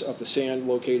analysis of the sand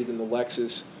located in the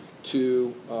Lexus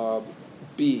to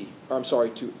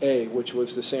to A, which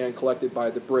was the sand collected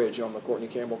by the bridge on the Courtney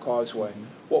Campbell Causeway. Mm-hmm.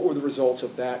 What were the results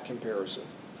of that comparison?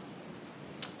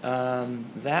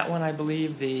 That one, I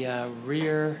believe, the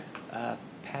rear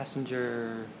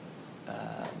passenger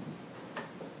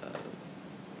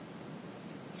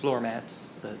floor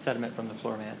mats, the sediment from the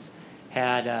floor mats,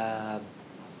 had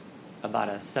about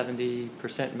a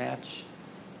 70% match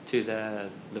to the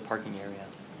parking area.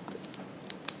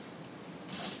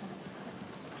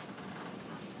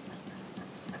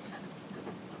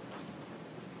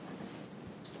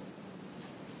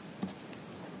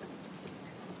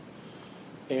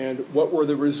 And what were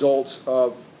the results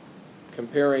of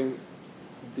comparing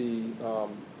the,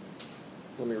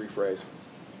 let me rephrase.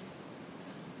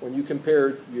 When you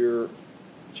compared your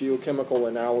geochemical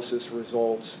analysis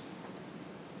results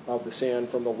of the sand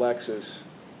from the Lexus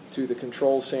to the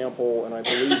control sample, and I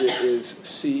believe it is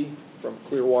C from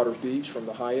Clearwater Beach from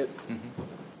the Hyatt,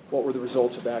 what were the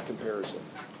results of that comparison?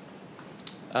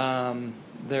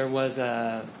 There was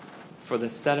for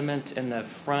the sediment in the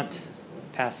front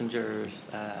passenger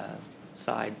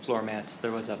side floor mats,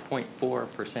 there was a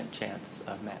 0.4% chance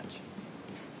of match.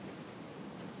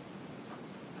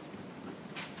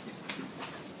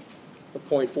 A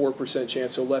 0.4%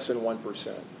 chance, so less than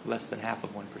 1%. Less than half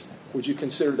of 1%. Would you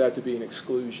consider that to be an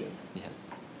exclusion? Yes.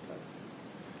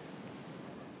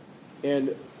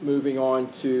 And moving on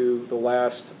to the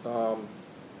last, I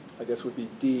guess would be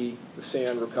D, the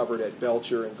sand recovered at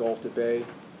Belcher and Gulf to Bay.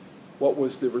 What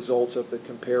was the results of the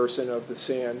comparison of the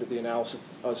sand, the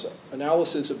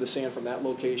analysis of the sand from that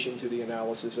location to the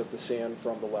analysis of the sand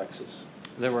from the Lexus?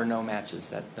 There were no matches.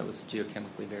 That was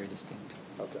geochemically very distinct.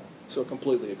 Okay, so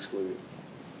completely excluded.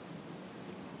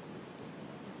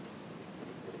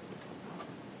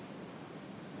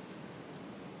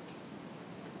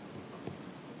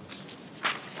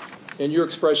 And your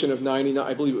expression of 99,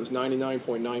 I believe it was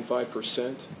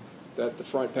 99.95%, that the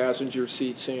front passenger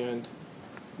seat sand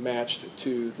matched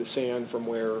to the sand from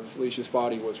where Felicia's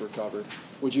body was recovered.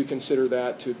 Would you consider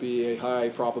that to be a high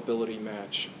probability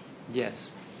match? Yes.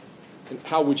 And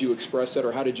how would you express that,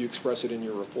 or how did you express it in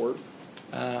your report?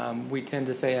 We tend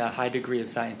to say a high degree of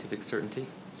scientific certainty.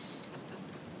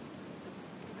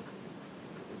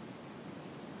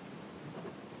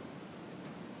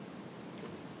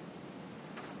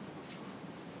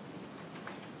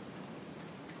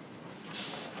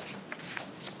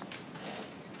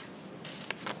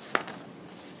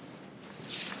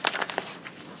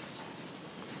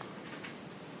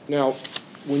 Now,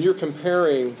 when you're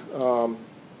comparing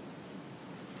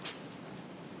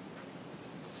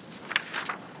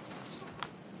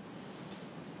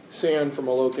sand from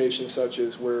a location such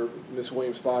as where Ms.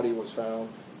 Williams' body was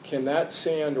found, can that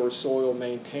sand or soil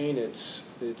maintain its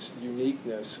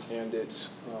uniqueness and its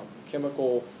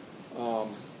chemical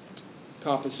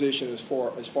composition as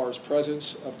far as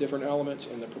presence of different elements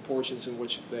and the proportions in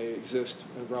which they exist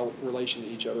in relation to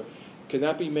each other? Can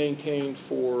that be maintained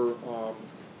for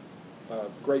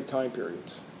great time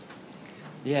periods?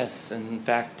 Yes. In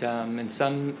fact, in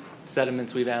some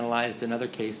sediments we've analyzed, in other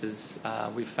cases,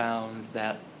 we found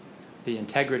that the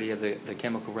integrity of the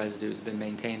chemical residues have been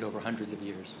maintained over hundreds of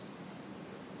years.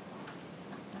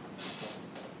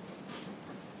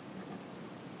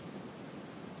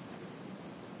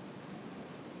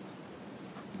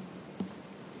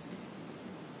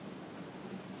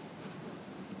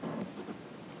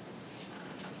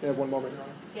 You have one moment, Your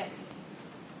Honor? Yes.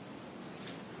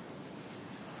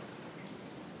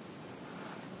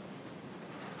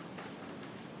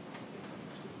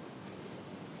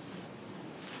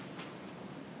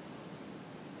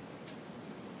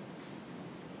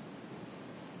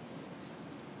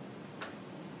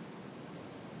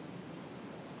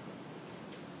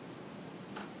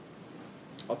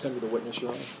 I'll tender the witness,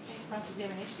 Your Honor.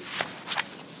 Cross-examination.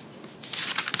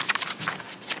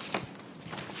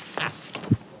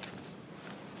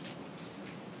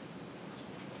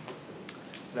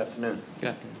 Good afternoon. Good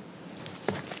afternoon.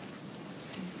 I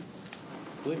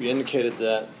believe you indicated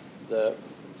that the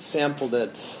sample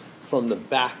that's from the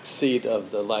back seat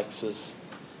of the Lexus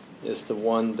is the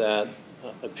one that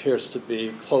appears to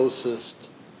be closest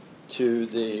to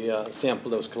the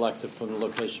sample that was collected from the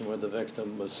location where the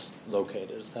victim was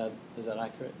located. Is that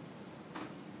accurate?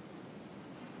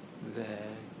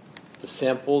 The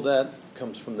sample that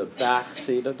comes from the back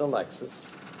seat of the Lexus,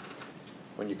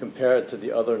 when you compare it to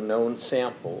the other known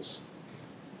samples,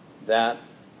 that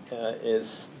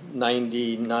is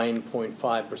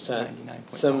 99.5%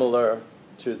 similar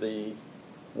to the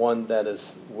one that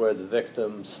is where the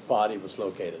victim's body was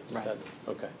located. Is right. That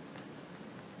okay?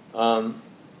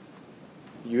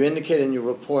 You indicate in your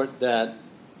report that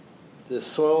the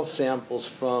soil samples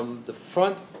from the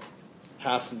front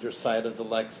passenger side of the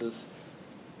Lexus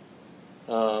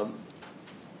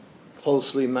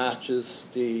closely matches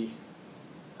the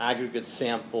aggregate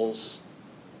samples,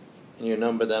 and you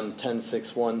number them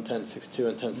 1061, 1062,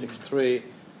 and 1063,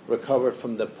 recovered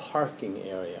from the parking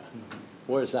area. Mm-hmm.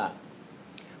 Where's that?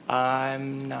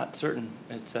 I'm not certain.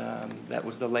 It's that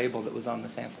was the label that was on the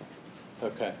sample.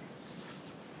 Okay.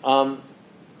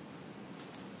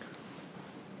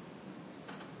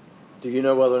 Do you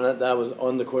know whether or not that was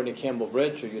on the Courtney Campbell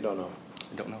Bridge, or you don't know?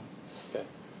 I don't know. Okay.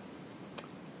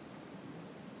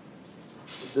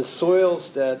 the soils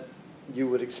that you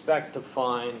would expect to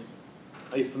find,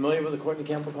 are you familiar with the Courtney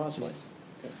Campbell Causeway?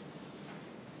 Yes.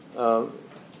 Okay.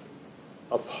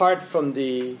 Apart from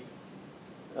the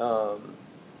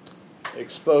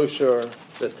exposure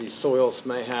that these soils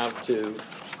may have to,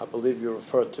 I believe you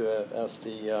referred to it as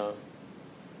the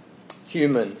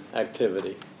human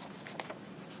activity,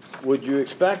 would you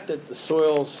expect that the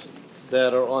soils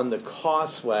that are on the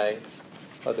causeway,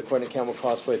 the Courtney Campbell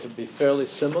Causeway, to be fairly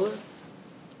similar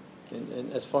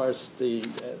in as far as the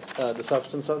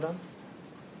substance of them?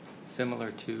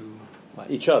 Similar to what?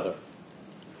 Each other.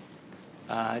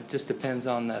 It just depends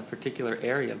on the particular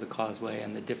area of the causeway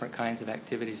and the different kinds of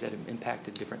activities that have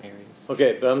impacted different areas.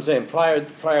 Okay, but I'm saying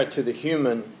prior to the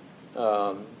human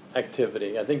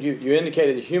activity, I think you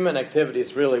indicated the human activity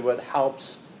is really what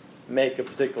helps make a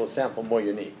particular sample more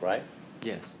unique, right?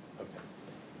 Yes. Okay.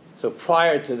 So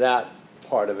prior to that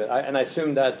part of it, and I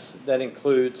assume that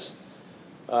includes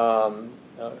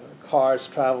cars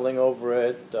traveling over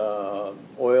it,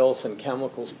 oils and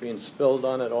chemicals being spilled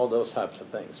on it, all those types of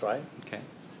things, right? Okay.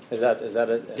 Is that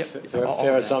a Yep. fair All of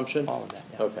that. assumption? All of that,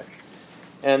 yeah. Okay.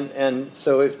 And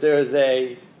so if there's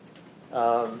a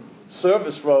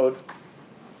service road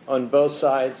on both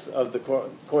sides of the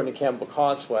Courtney Campbell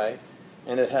Causeway,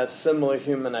 and it has similar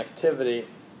human activity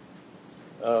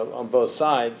on both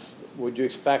sides, would you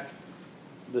expect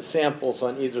the samples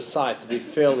on either side to be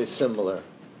fairly similar?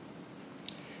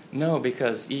 No,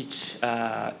 because each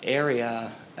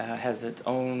area has its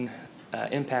own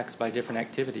impacts by different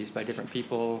activities, by different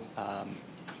people,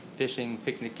 fishing,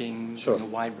 picnicking, Sure. a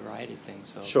wide variety of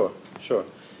things. So. Sure.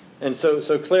 And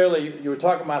so clearly you were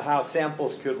talking about how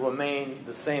samples could remain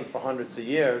the same for hundreds of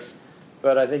years,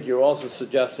 but I think you're also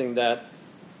suggesting that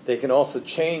they can also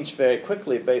change very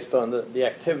quickly based on the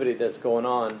activity that's going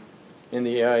on in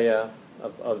the area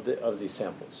of these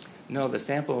samples. No, the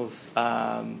samples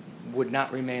would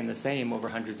not remain the same over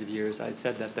hundreds of years. I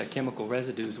said that the chemical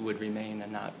residues would remain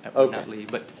and would not leave.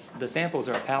 But the samples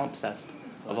are a palimpsest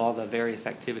of all the various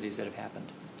activities that have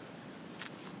happened.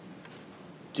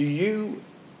 Do you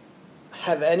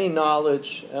have any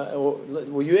knowledge,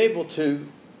 were you able to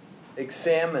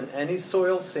examine any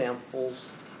soil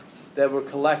samples that were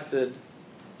collected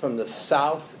from the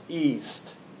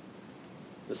southeast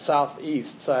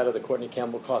side of the Courtney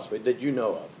Campbell Causeway that you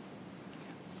know of?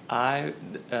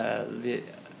 The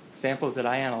samples that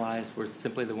I analyzed were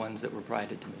simply the ones that were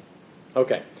provided to me.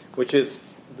 Okay, which is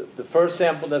the first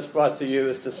sample that's brought to you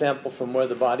is the sample from where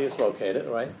the body is located,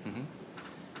 right? Mm-hmm.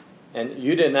 And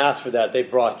you didn't ask for that, they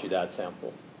brought you that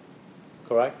sample,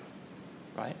 correct?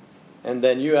 Right. And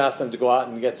then you asked them to go out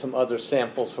and get some other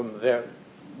samples from their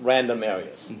random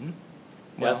areas. Mm-hmm.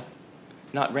 Yes? Well,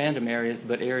 not random areas,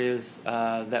 but areas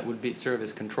that would serve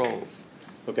as controls.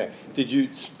 Okay. Did you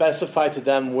specify to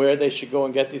them where they should go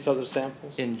and get these other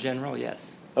samples? In general,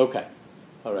 yes. Okay.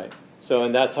 All right. So,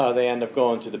 and that's how they end up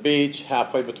going to the beach,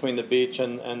 halfway between the beach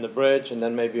and the bridge, and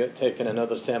then maybe taking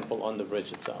another sample on the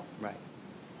bridge itself. Right.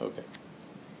 Okay.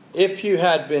 If you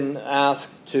had been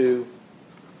asked to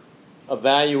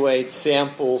evaluate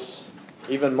samples,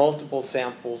 even multiple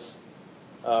samples,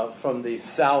 from the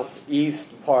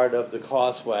southeast part of the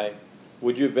causeway,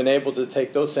 would you have been able to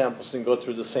take those samples and go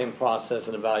through the same process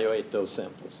and evaluate those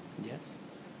samples? Yes.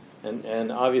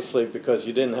 And obviously, because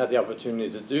you didn't have the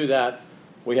opportunity to do that,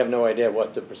 we have no idea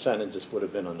what the percentages would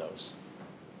have been on those.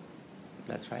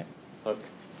 That's right. Okay.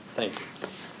 Thank you.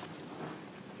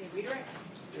 Okay, redirect.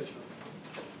 Yes, sir.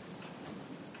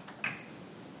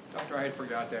 Doctor, I had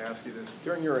forgot to ask you this.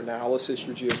 During your analysis,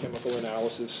 your geochemical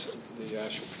analysis, the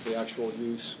actual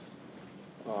use,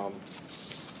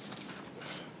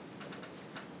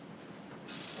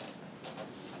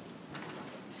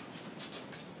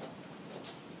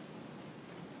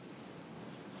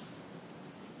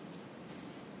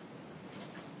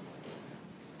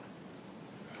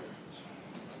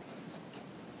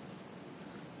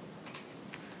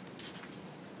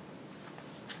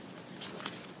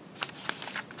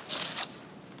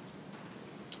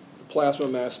 plasma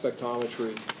mass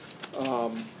spectrometry,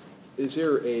 is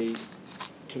there a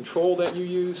control that you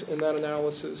use in that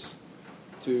analysis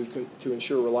to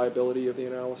ensure reliability of the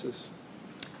analysis?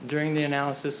 During the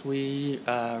analysis, we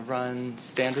run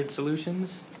standard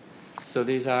solutions. So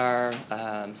these are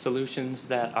solutions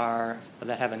that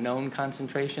have a known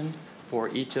concentration for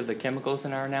each of the chemicals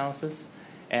in our analysis,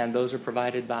 and those are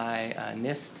provided by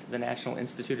NIST, the National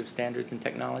Institute of Standards and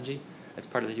Technology. That's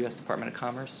part of the U.S. Department of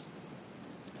Commerce.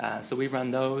 So we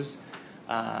run those,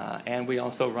 and we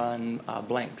also run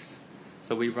blanks.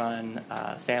 So we run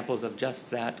samples of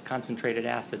just that concentrated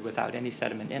acid without any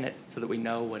sediment in it so that we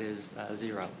know what is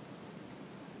zero.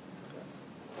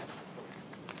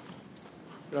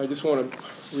 And I just want to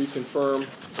reconfirm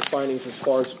the findings as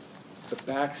far as the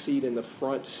back seat and the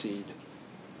front seat.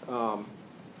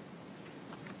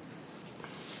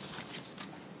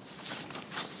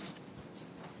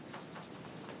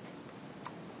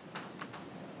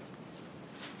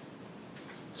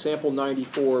 Sample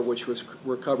 94, which was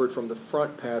recovered from the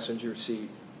front passenger seat,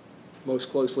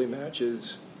 most closely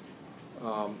matches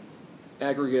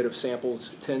aggregate of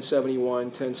samples 1071,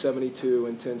 1072,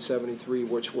 and 1073,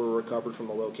 which were recovered from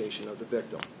the location of the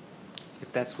victim.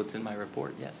 If that's what's in my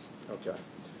report, yes. Okay.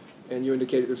 And you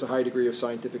indicated there's a high degree of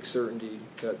scientific certainty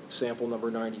that sample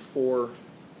number 94,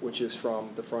 which is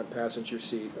from the front passenger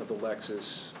seat of the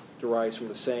Lexus, derives from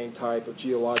the same type of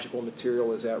geological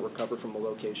material as that recovered from the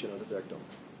location of the victim.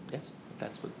 Yes, if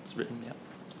that's what's written, yeah.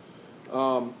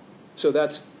 So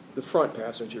that's the front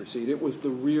passenger seat. It was the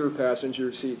rear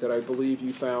passenger seat that I believe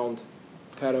you found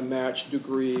had a matched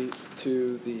degree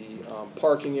to the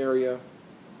parking area,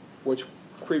 which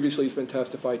previously has been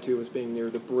testified to as being near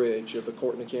the bridge of the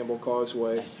Courtney Campbell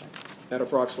Causeway. That's right. At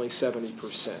approximately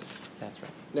 70%. That's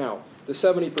right. Now, the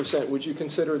 70%, would you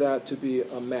consider that to be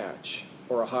a match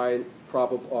or a high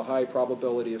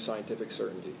probability of scientific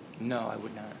certainty? No, I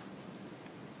would not.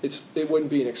 It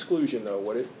wouldn't be an exclusion, though,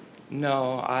 would it?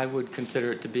 No, I would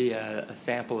consider it to be a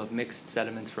sample of mixed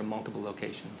sediments from multiple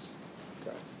locations.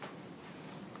 Okay.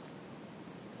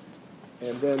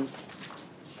 And then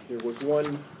there was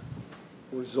one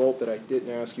result that I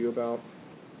didn't ask you about.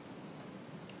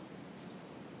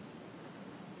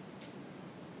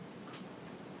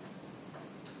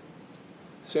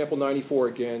 Sample 94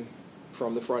 again,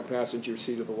 from the front passenger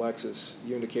seat of the Lexus,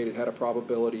 you indicated had a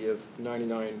probability of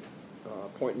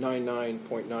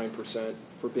 99.99.9%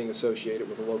 for being associated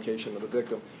with the location of the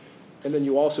victim. And then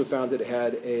you also found that it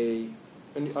had and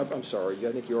I'm sorry,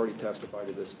 I think you already testified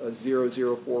to this, a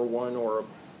 0041 or a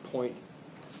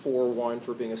 0.41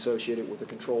 for being associated with a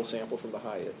control sample from the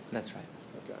Hyatt. That's right.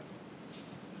 Okay.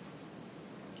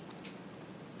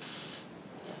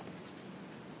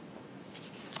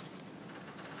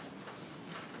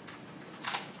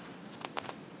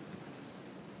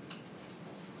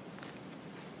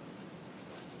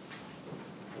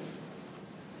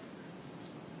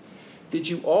 Did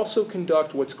you also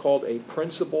conduct what's called a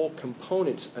principal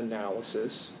components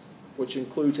analysis, which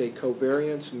includes a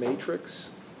covariance matrix,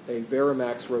 a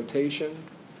Verimax rotation,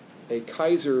 a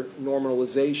Kaiser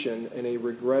normalization, and a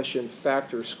regression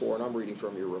factor score, and I'm reading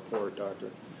from your report, Doctor,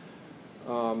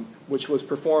 which was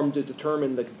performed to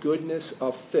determine the goodness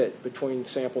of fit between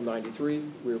sample 93,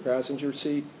 rear passenger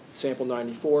seat, sample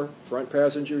 94, front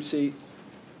passenger seat,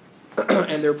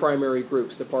 and their primary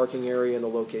groups, the parking area and the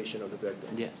location of the victim?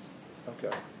 Yes.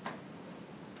 Okay.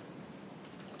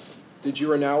 Did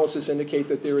your analysis indicate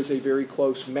that there is a very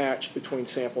close match between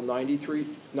sample 93,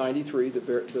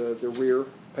 the rear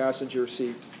passenger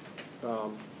seat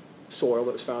soil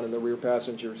that was found in the rear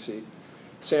passenger seat,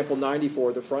 sample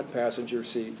 94, the front passenger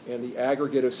seat, and the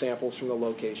aggregate of samples from the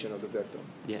location of the victim?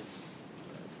 Yes.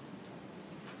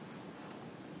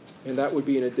 And that would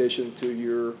be in addition to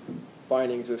your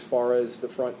findings as far as the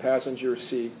front passenger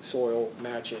seat soil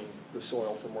matching the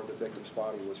soil from where the victim's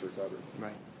body was recovered.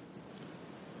 Right.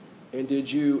 And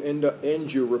did you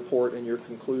end your report in your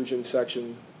conclusion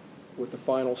section with the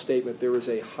final statement, there is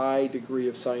a high degree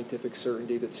of scientific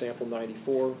certainty that sample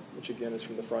 94, which again is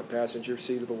from the front passenger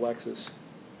seat of the Lexus,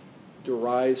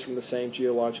 derives from the same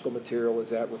geological material as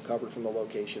that recovered from the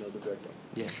location of the victim?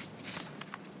 Yes.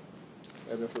 I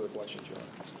have no further questions, Your Honor.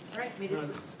 All right, may this,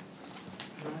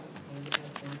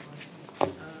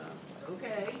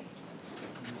 okay.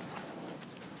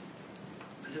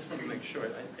 I just want to make sure,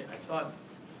 I thought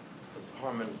Mr.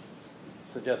 Harmon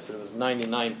suggested it was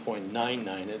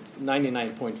 99.99, it's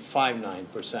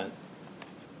 99.59%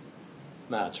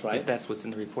 match, right? If that's what's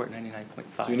in the report,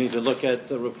 99.5. Do you need to look at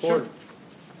the report? Sure.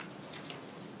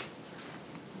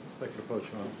 Like the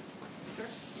approach, Ron. Sure.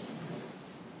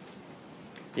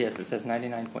 Yes, it says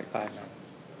 99.59.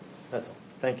 That's all.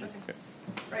 Thank you. Okay.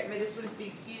 All right, may this witness be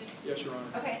excused? Yes, Your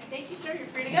Honor. Okay, thank you, sir. You're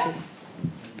free to go.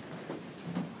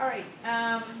 All right,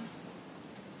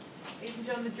 ladies and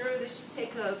gentlemen, the jury, let's just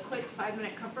take a quick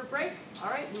 5-minute comfort break. All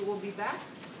right, we will be back.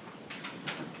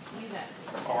 See you then.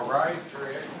 All rise,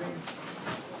 jury exiting.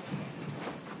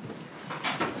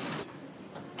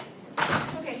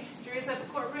 Okay, jury's at the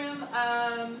courtroom.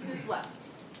 Who's left?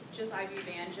 Just Ivy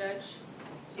Van Judge.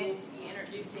 So we'll be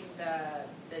introducing the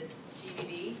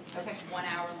DVD. That's Okay. 1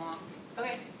 hour long.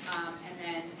 Okay. And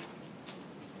then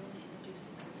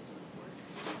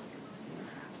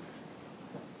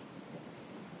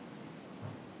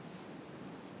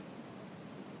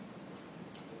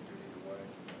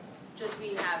Judge,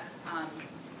 we have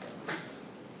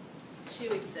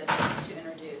to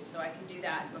introduce, so I can do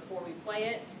that before we play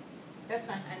it, That's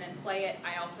fine. and then play it.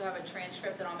 I also have a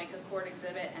transcript that I'll make a court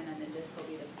exhibit, and then the disc will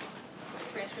be the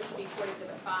transcript will be court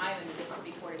exhibit 5, and the disc will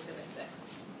be court exhibit 6.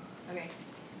 Okay.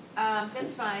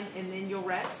 That's fine, and then you'll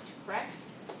rest, correct?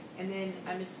 And then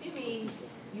I'm assuming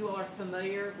you all are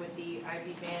familiar with the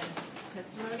IV ban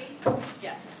testimony?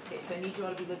 Yes. Okay, so I need you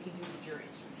all to be looking through the jury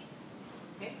instructions.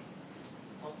 Okay?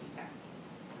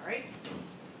 Multitasking. All right?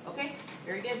 Okay,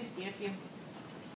 very good. See you in a few.